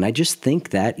again. And I just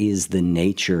think that is the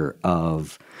nature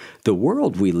of the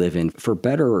world we live in, for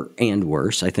better and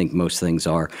worse. I think most things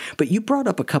are. But you brought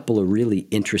up a couple of really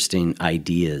interesting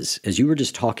ideas as you were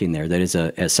just talking there. That is,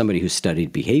 as somebody who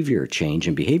studied behavior change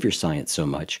and behavior science so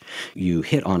much, you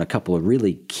hit on a couple of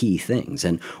really key things.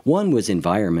 And one was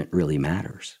environment really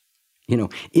matters. You know,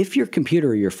 if your computer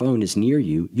or your phone is near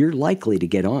you, you're likely to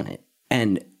get on it.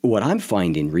 And what I'm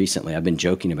finding recently, I've been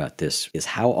joking about this, is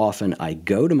how often I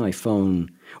go to my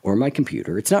phone or my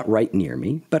computer. It's not right near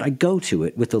me, but I go to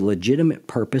it with a legitimate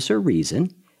purpose or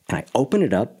reason, and I open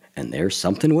it up, and there's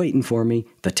something waiting for me.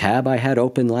 The tab I had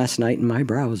open last night in my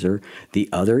browser, the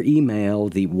other email,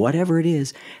 the whatever it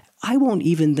is. I won't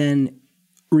even then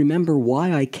remember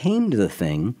why I came to the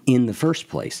thing in the first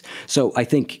place. So I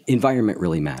think environment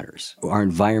really matters. Our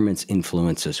environments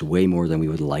influence us way more than we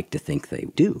would like to think they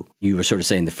do. You were sort of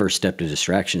saying the first step to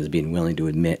distraction is being willing to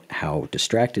admit how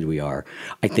distracted we are.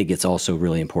 I think it's also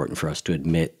really important for us to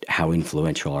admit how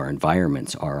influential our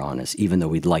environments are on us, even though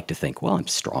we'd like to think, well, I'm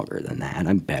stronger than that,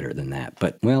 I'm better than that.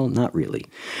 But, well, not really.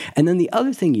 And then the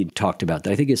other thing you talked about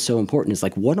that I think is so important is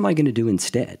like, what am I going to do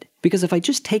instead? Because if I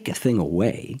just take a thing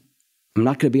away, I'm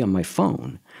not going to be on my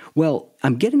phone. Well,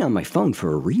 I'm getting on my phone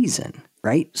for a reason,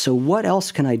 right? So what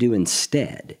else can I do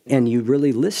instead? And you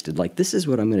really listed, like, this is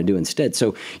what I'm going to do instead.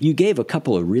 So you gave a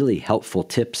couple of really helpful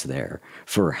tips there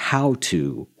for how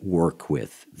to work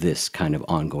with this kind of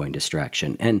ongoing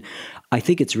distraction. And I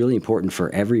think it's really important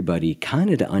for everybody kind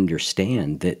of to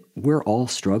understand that we're all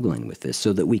struggling with this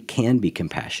so that we can be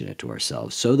compassionate to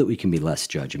ourselves, so that we can be less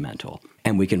judgmental.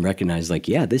 And we can recognize, like,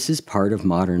 yeah, this is part of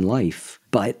modern life,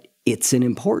 but it's an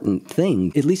important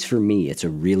thing. At least for me, it's a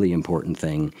really important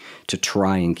thing to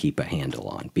try and keep a handle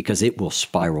on, because it will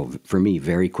spiral for me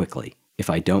very quickly if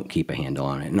I don't keep a handle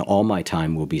on it. And all my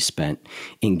time will be spent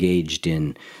engaged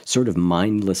in sort of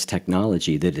mindless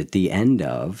technology that at the end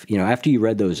of, after you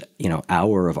read those,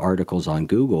 hour of articles on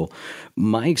Google,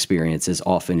 my experience is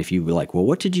often if you be like, well,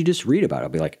 what did you just read about? I'll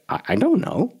be like, I don't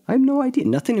know. I have no idea.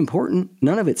 Nothing important.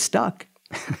 None of it stuck.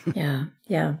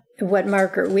 Yeah. What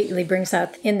Margaret Wheatley brings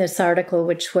out in this article,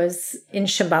 which was in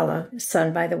Shambhala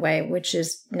Sun, by the way, which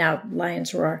is now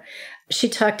Lion's Roar, she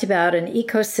talked about an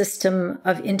ecosystem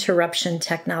of interruption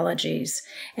technologies.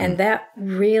 And that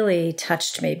really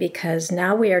touched me, because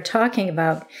now we are talking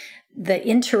about the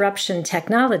interruption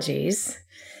technologies,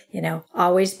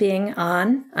 always being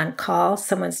on call.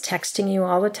 Someone's texting you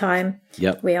all the time.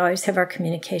 Yep. We always have our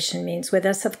communication means with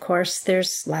us. Of course,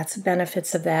 there's lots of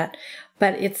benefits of that.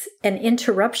 But it's an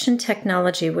interruption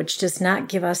technology which does not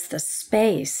give us the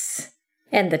space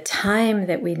and the time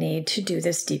that we need to do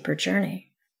this deeper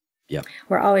journey. Yep.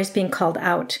 We're always being called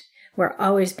out. We're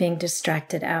always being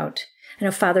distracted out. I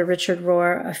know Father Richard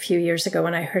Rohr, a few years ago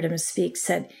when I heard him speak,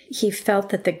 said he felt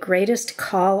that the greatest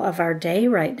call of our day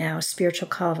right now, spiritual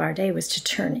call of our day, was to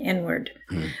turn inward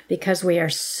because we are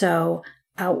so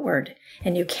outward.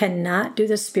 And you cannot do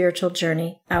the spiritual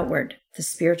journey outward. The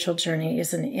spiritual journey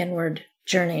is an inward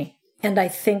journey. And I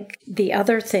think the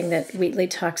other thing that Wheatley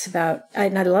talks about,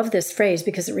 and I love this phrase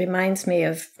because it reminds me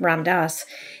of Ram Dass,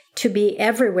 to be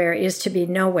everywhere is to be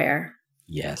nowhere.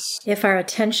 Yes. If our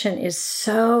attention is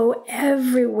so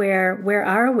everywhere, where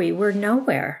are we? We're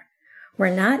nowhere.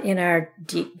 We're not in our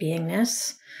deep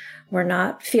beingness. We're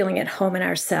not feeling at home in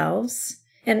ourselves,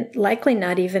 and likely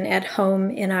not even at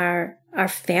home in our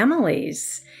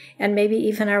families, and maybe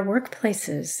even our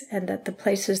workplaces, and that the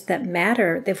places that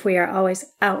matter, if we are always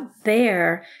out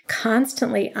there,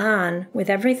 constantly on with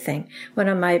everything. One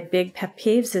of my big pet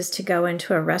peeves is to go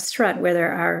into a restaurant where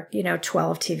there are,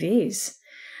 12 TVs.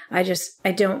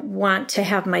 I don't want to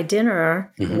have my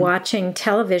dinner watching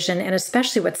television, and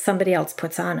especially what somebody else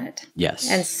puts on it. Yes.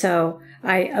 And so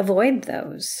I avoid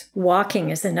those.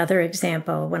 Walking is another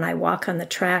example. When I walk on the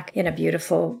track in a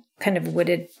beautiful kind of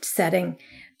wooded setting,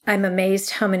 I'm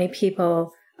amazed how many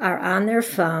people are on their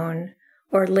phone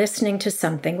or listening to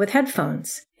something with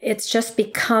headphones. It's just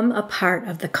become a part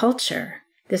of the culture.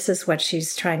 This is what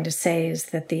she's trying to say, is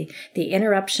that the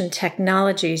interruption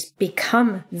technologies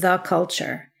become the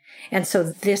culture. And so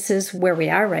this is where we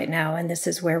are right now, and this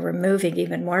is where we're moving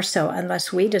even more so,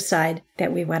 unless we decide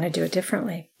that we want to do it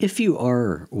differently. If you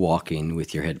are walking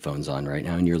with your headphones on right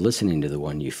now and you're listening to the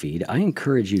one you feed, I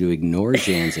encourage you to ignore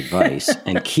Jan's advice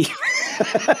and keep...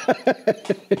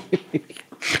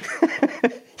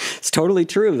 It's totally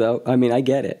true, though. I mean, I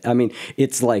get it. I mean,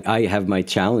 it's like I have my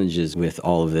challenges with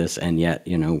all of this, and yet,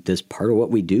 this is part of what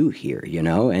we do here,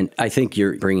 And I think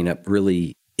you're bringing up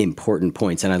really important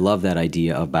points. And I love that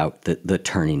idea about the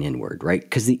turning inward, right?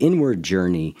 Because the inward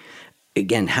journey,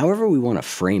 again, however we want to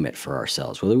frame it for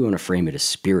ourselves, whether we want to frame it as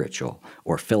spiritual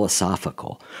or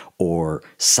philosophical or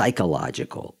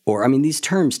psychological, or, I mean, these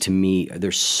terms to me,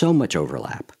 there's so much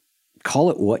overlap.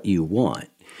 Call it what you want.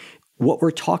 What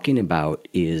we're talking about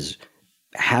is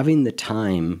having the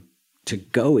time to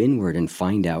go inward and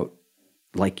find out,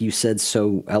 like you said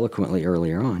so eloquently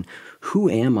earlier on, who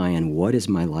am I and what is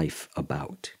my life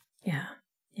about? Yeah.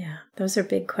 Those are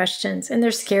big questions. And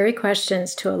they're scary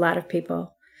questions to a lot of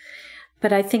people.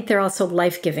 But I think they're also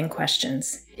life-giving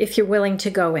questions. If you're willing to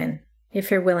go in,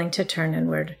 if you're willing to turn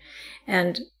inward.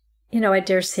 And, I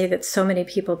dare say that so many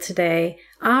people today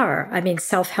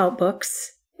self-help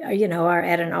books, are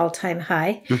at an all-time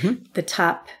high. Mm-hmm. The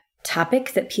top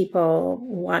topic that people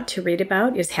want to read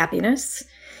about is happiness.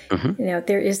 Mm-hmm.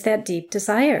 There is that deep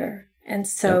desire. And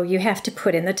so you have to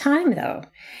put in the time, though.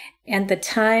 And the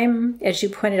time, as you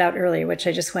pointed out earlier, which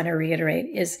I just want to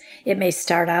reiterate, is it may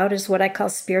start out as what I call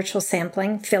spiritual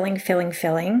sampling, filling.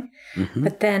 Mm-hmm.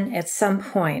 But then at some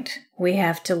point, we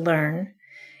have to learn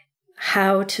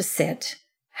how to sit,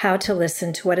 how to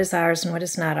listen to what is ours and what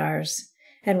is not ours,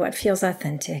 and what feels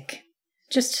authentic.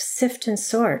 Just to sift and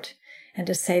sort and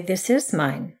to say, this is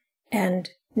mine, and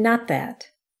not that.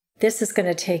 This is going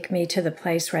to take me to the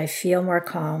place where I feel more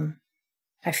calm.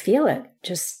 I feel it.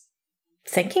 Just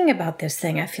thinking about this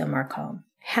thing, I feel more calm,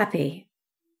 happy,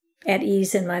 at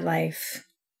ease in my life.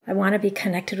 I want to be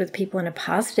connected with people in a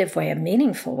positive way, a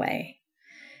meaningful way.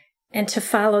 And to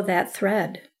follow that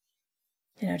thread,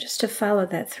 just to follow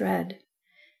that thread,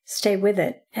 stay with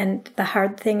it. And the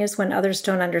hard thing is when others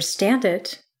don't understand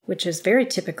it, which is very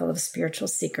typical of spiritual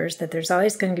seekers, that there's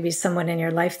always going to be someone in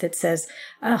your life that says,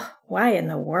 oh, why in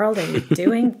the world are you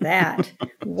doing that?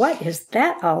 What is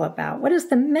that all about? What is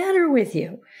the matter with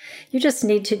you? You just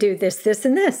need to do this, this,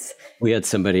 and this. We had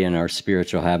somebody in our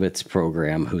spiritual habits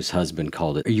program whose husband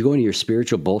called it, are you going to your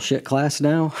spiritual bullshit class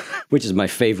now? Which is my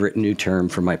favorite new term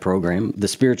for my program. The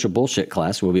spiritual bullshit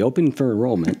class will be open for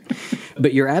enrollment.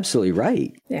 But you're absolutely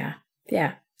right. Yeah.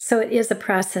 So it is a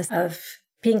process of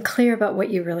being clear about what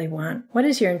you really want. What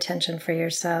is your intention for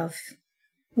yourself?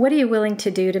 What are you willing to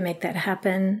do to make that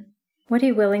happen? What are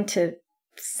you willing to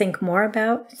think more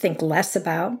about, think less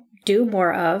about, do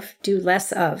more of, do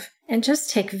less of, and just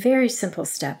take very simple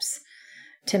steps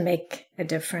to make a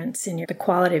difference in the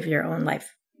quality of your own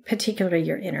life, particularly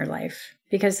your inner life.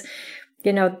 Because,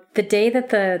 the day that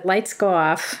the lights go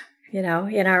off, in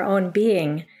our own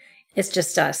being, it's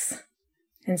just us.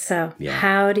 And so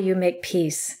how do you make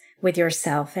peace with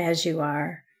yourself as you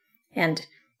are and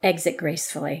exit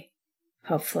gracefully,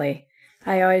 hopefully?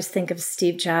 I always think of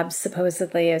Steve Jobs,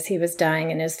 supposedly, as he was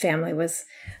dying and his family was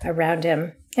around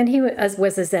him. And he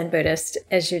was a Zen Buddhist,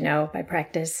 as you know, by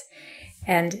practice.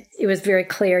 And it was very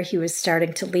clear he was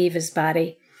starting to leave his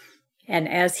body. And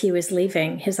as he was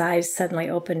leaving, his eyes suddenly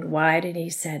opened wide and he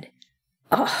said,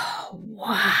 oh,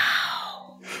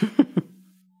 wow.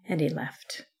 And he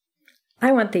left.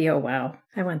 I want the oh, wow.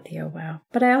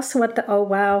 But I also want the oh,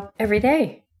 wow every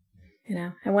day.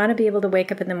 I want to be able to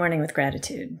wake up in the morning with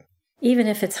gratitude, even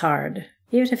if it's hard,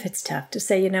 even if it's tough, to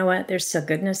say, you know what, there's still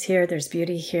goodness here, there's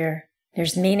beauty here,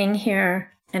 there's meaning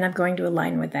here, and I'm going to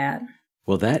align with that.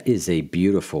 Well, that is a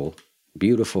beautiful,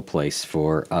 beautiful place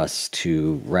for us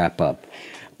to wrap up.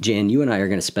 Jan, you and I are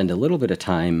going to spend a little bit of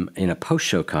time in a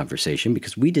post-show conversation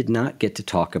because we did not get to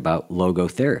talk about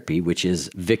logotherapy, which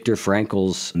is Viktor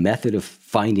Frankl's method of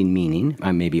finding meaning.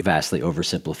 I may be vastly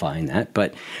oversimplifying that,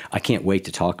 but I can't wait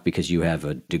to talk because you have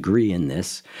a degree in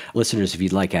this. Listeners, if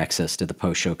you'd like access to the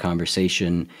post-show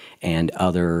conversation and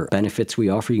other benefits we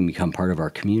offer, you can become part of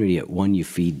our community at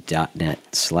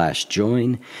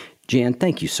oneyoufeed.net/join. Jan,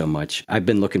 thank you so much. I've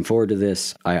been looking forward to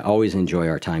this. I always enjoy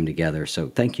our time together, so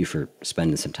thank you for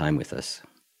spending some time with us.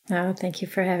 Oh, thank you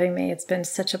for having me. It's been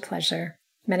such a pleasure.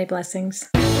 Many blessings.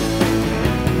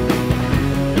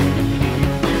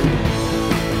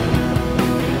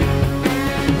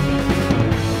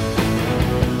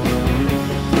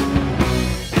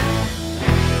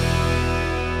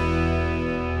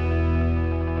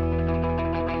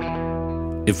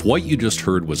 If what you just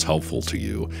heard was helpful to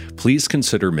you, please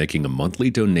consider making a monthly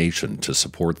donation to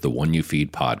support the One You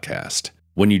Feed podcast.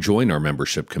 When you join our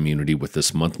membership community with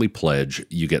this monthly pledge,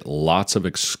 you get lots of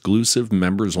exclusive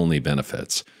members-only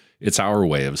benefits. It's our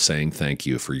way of saying thank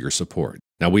you for your support.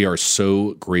 Now, we are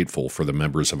so grateful for the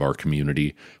members of our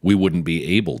community. We wouldn't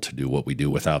be able to do what we do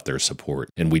without their support,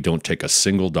 and we don't take a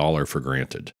single dollar for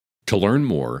granted. To learn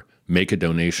more, make a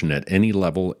donation at any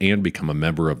level, and become a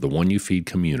member of the One You Feed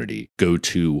community, go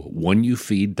to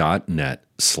oneyoufeed.net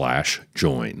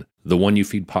kemba.org/join. The One You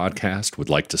Feed podcast would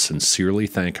like to sincerely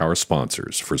thank our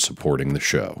sponsors for supporting the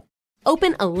show.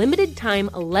 Open a limited-time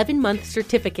 11-month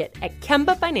certificate at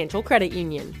Kemba Financial Credit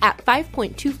Union. At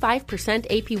 5.25%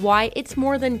 APY, it's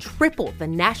more than triple the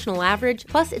national average,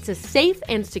 plus it's a safe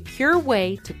and secure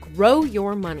way to grow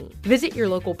your money. Visit your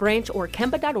local branch or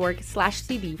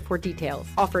kemba.org/CD for details.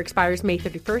 Offer expires May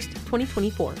 31st,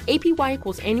 2024. APY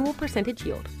equals annual percentage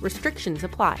yield. Restrictions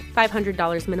apply.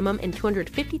 $500 minimum and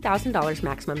 $250,000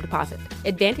 maximum deposit.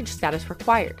 Advantage status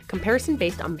required. Comparison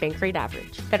based on bank rate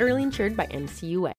average. Federally insured by NCUA.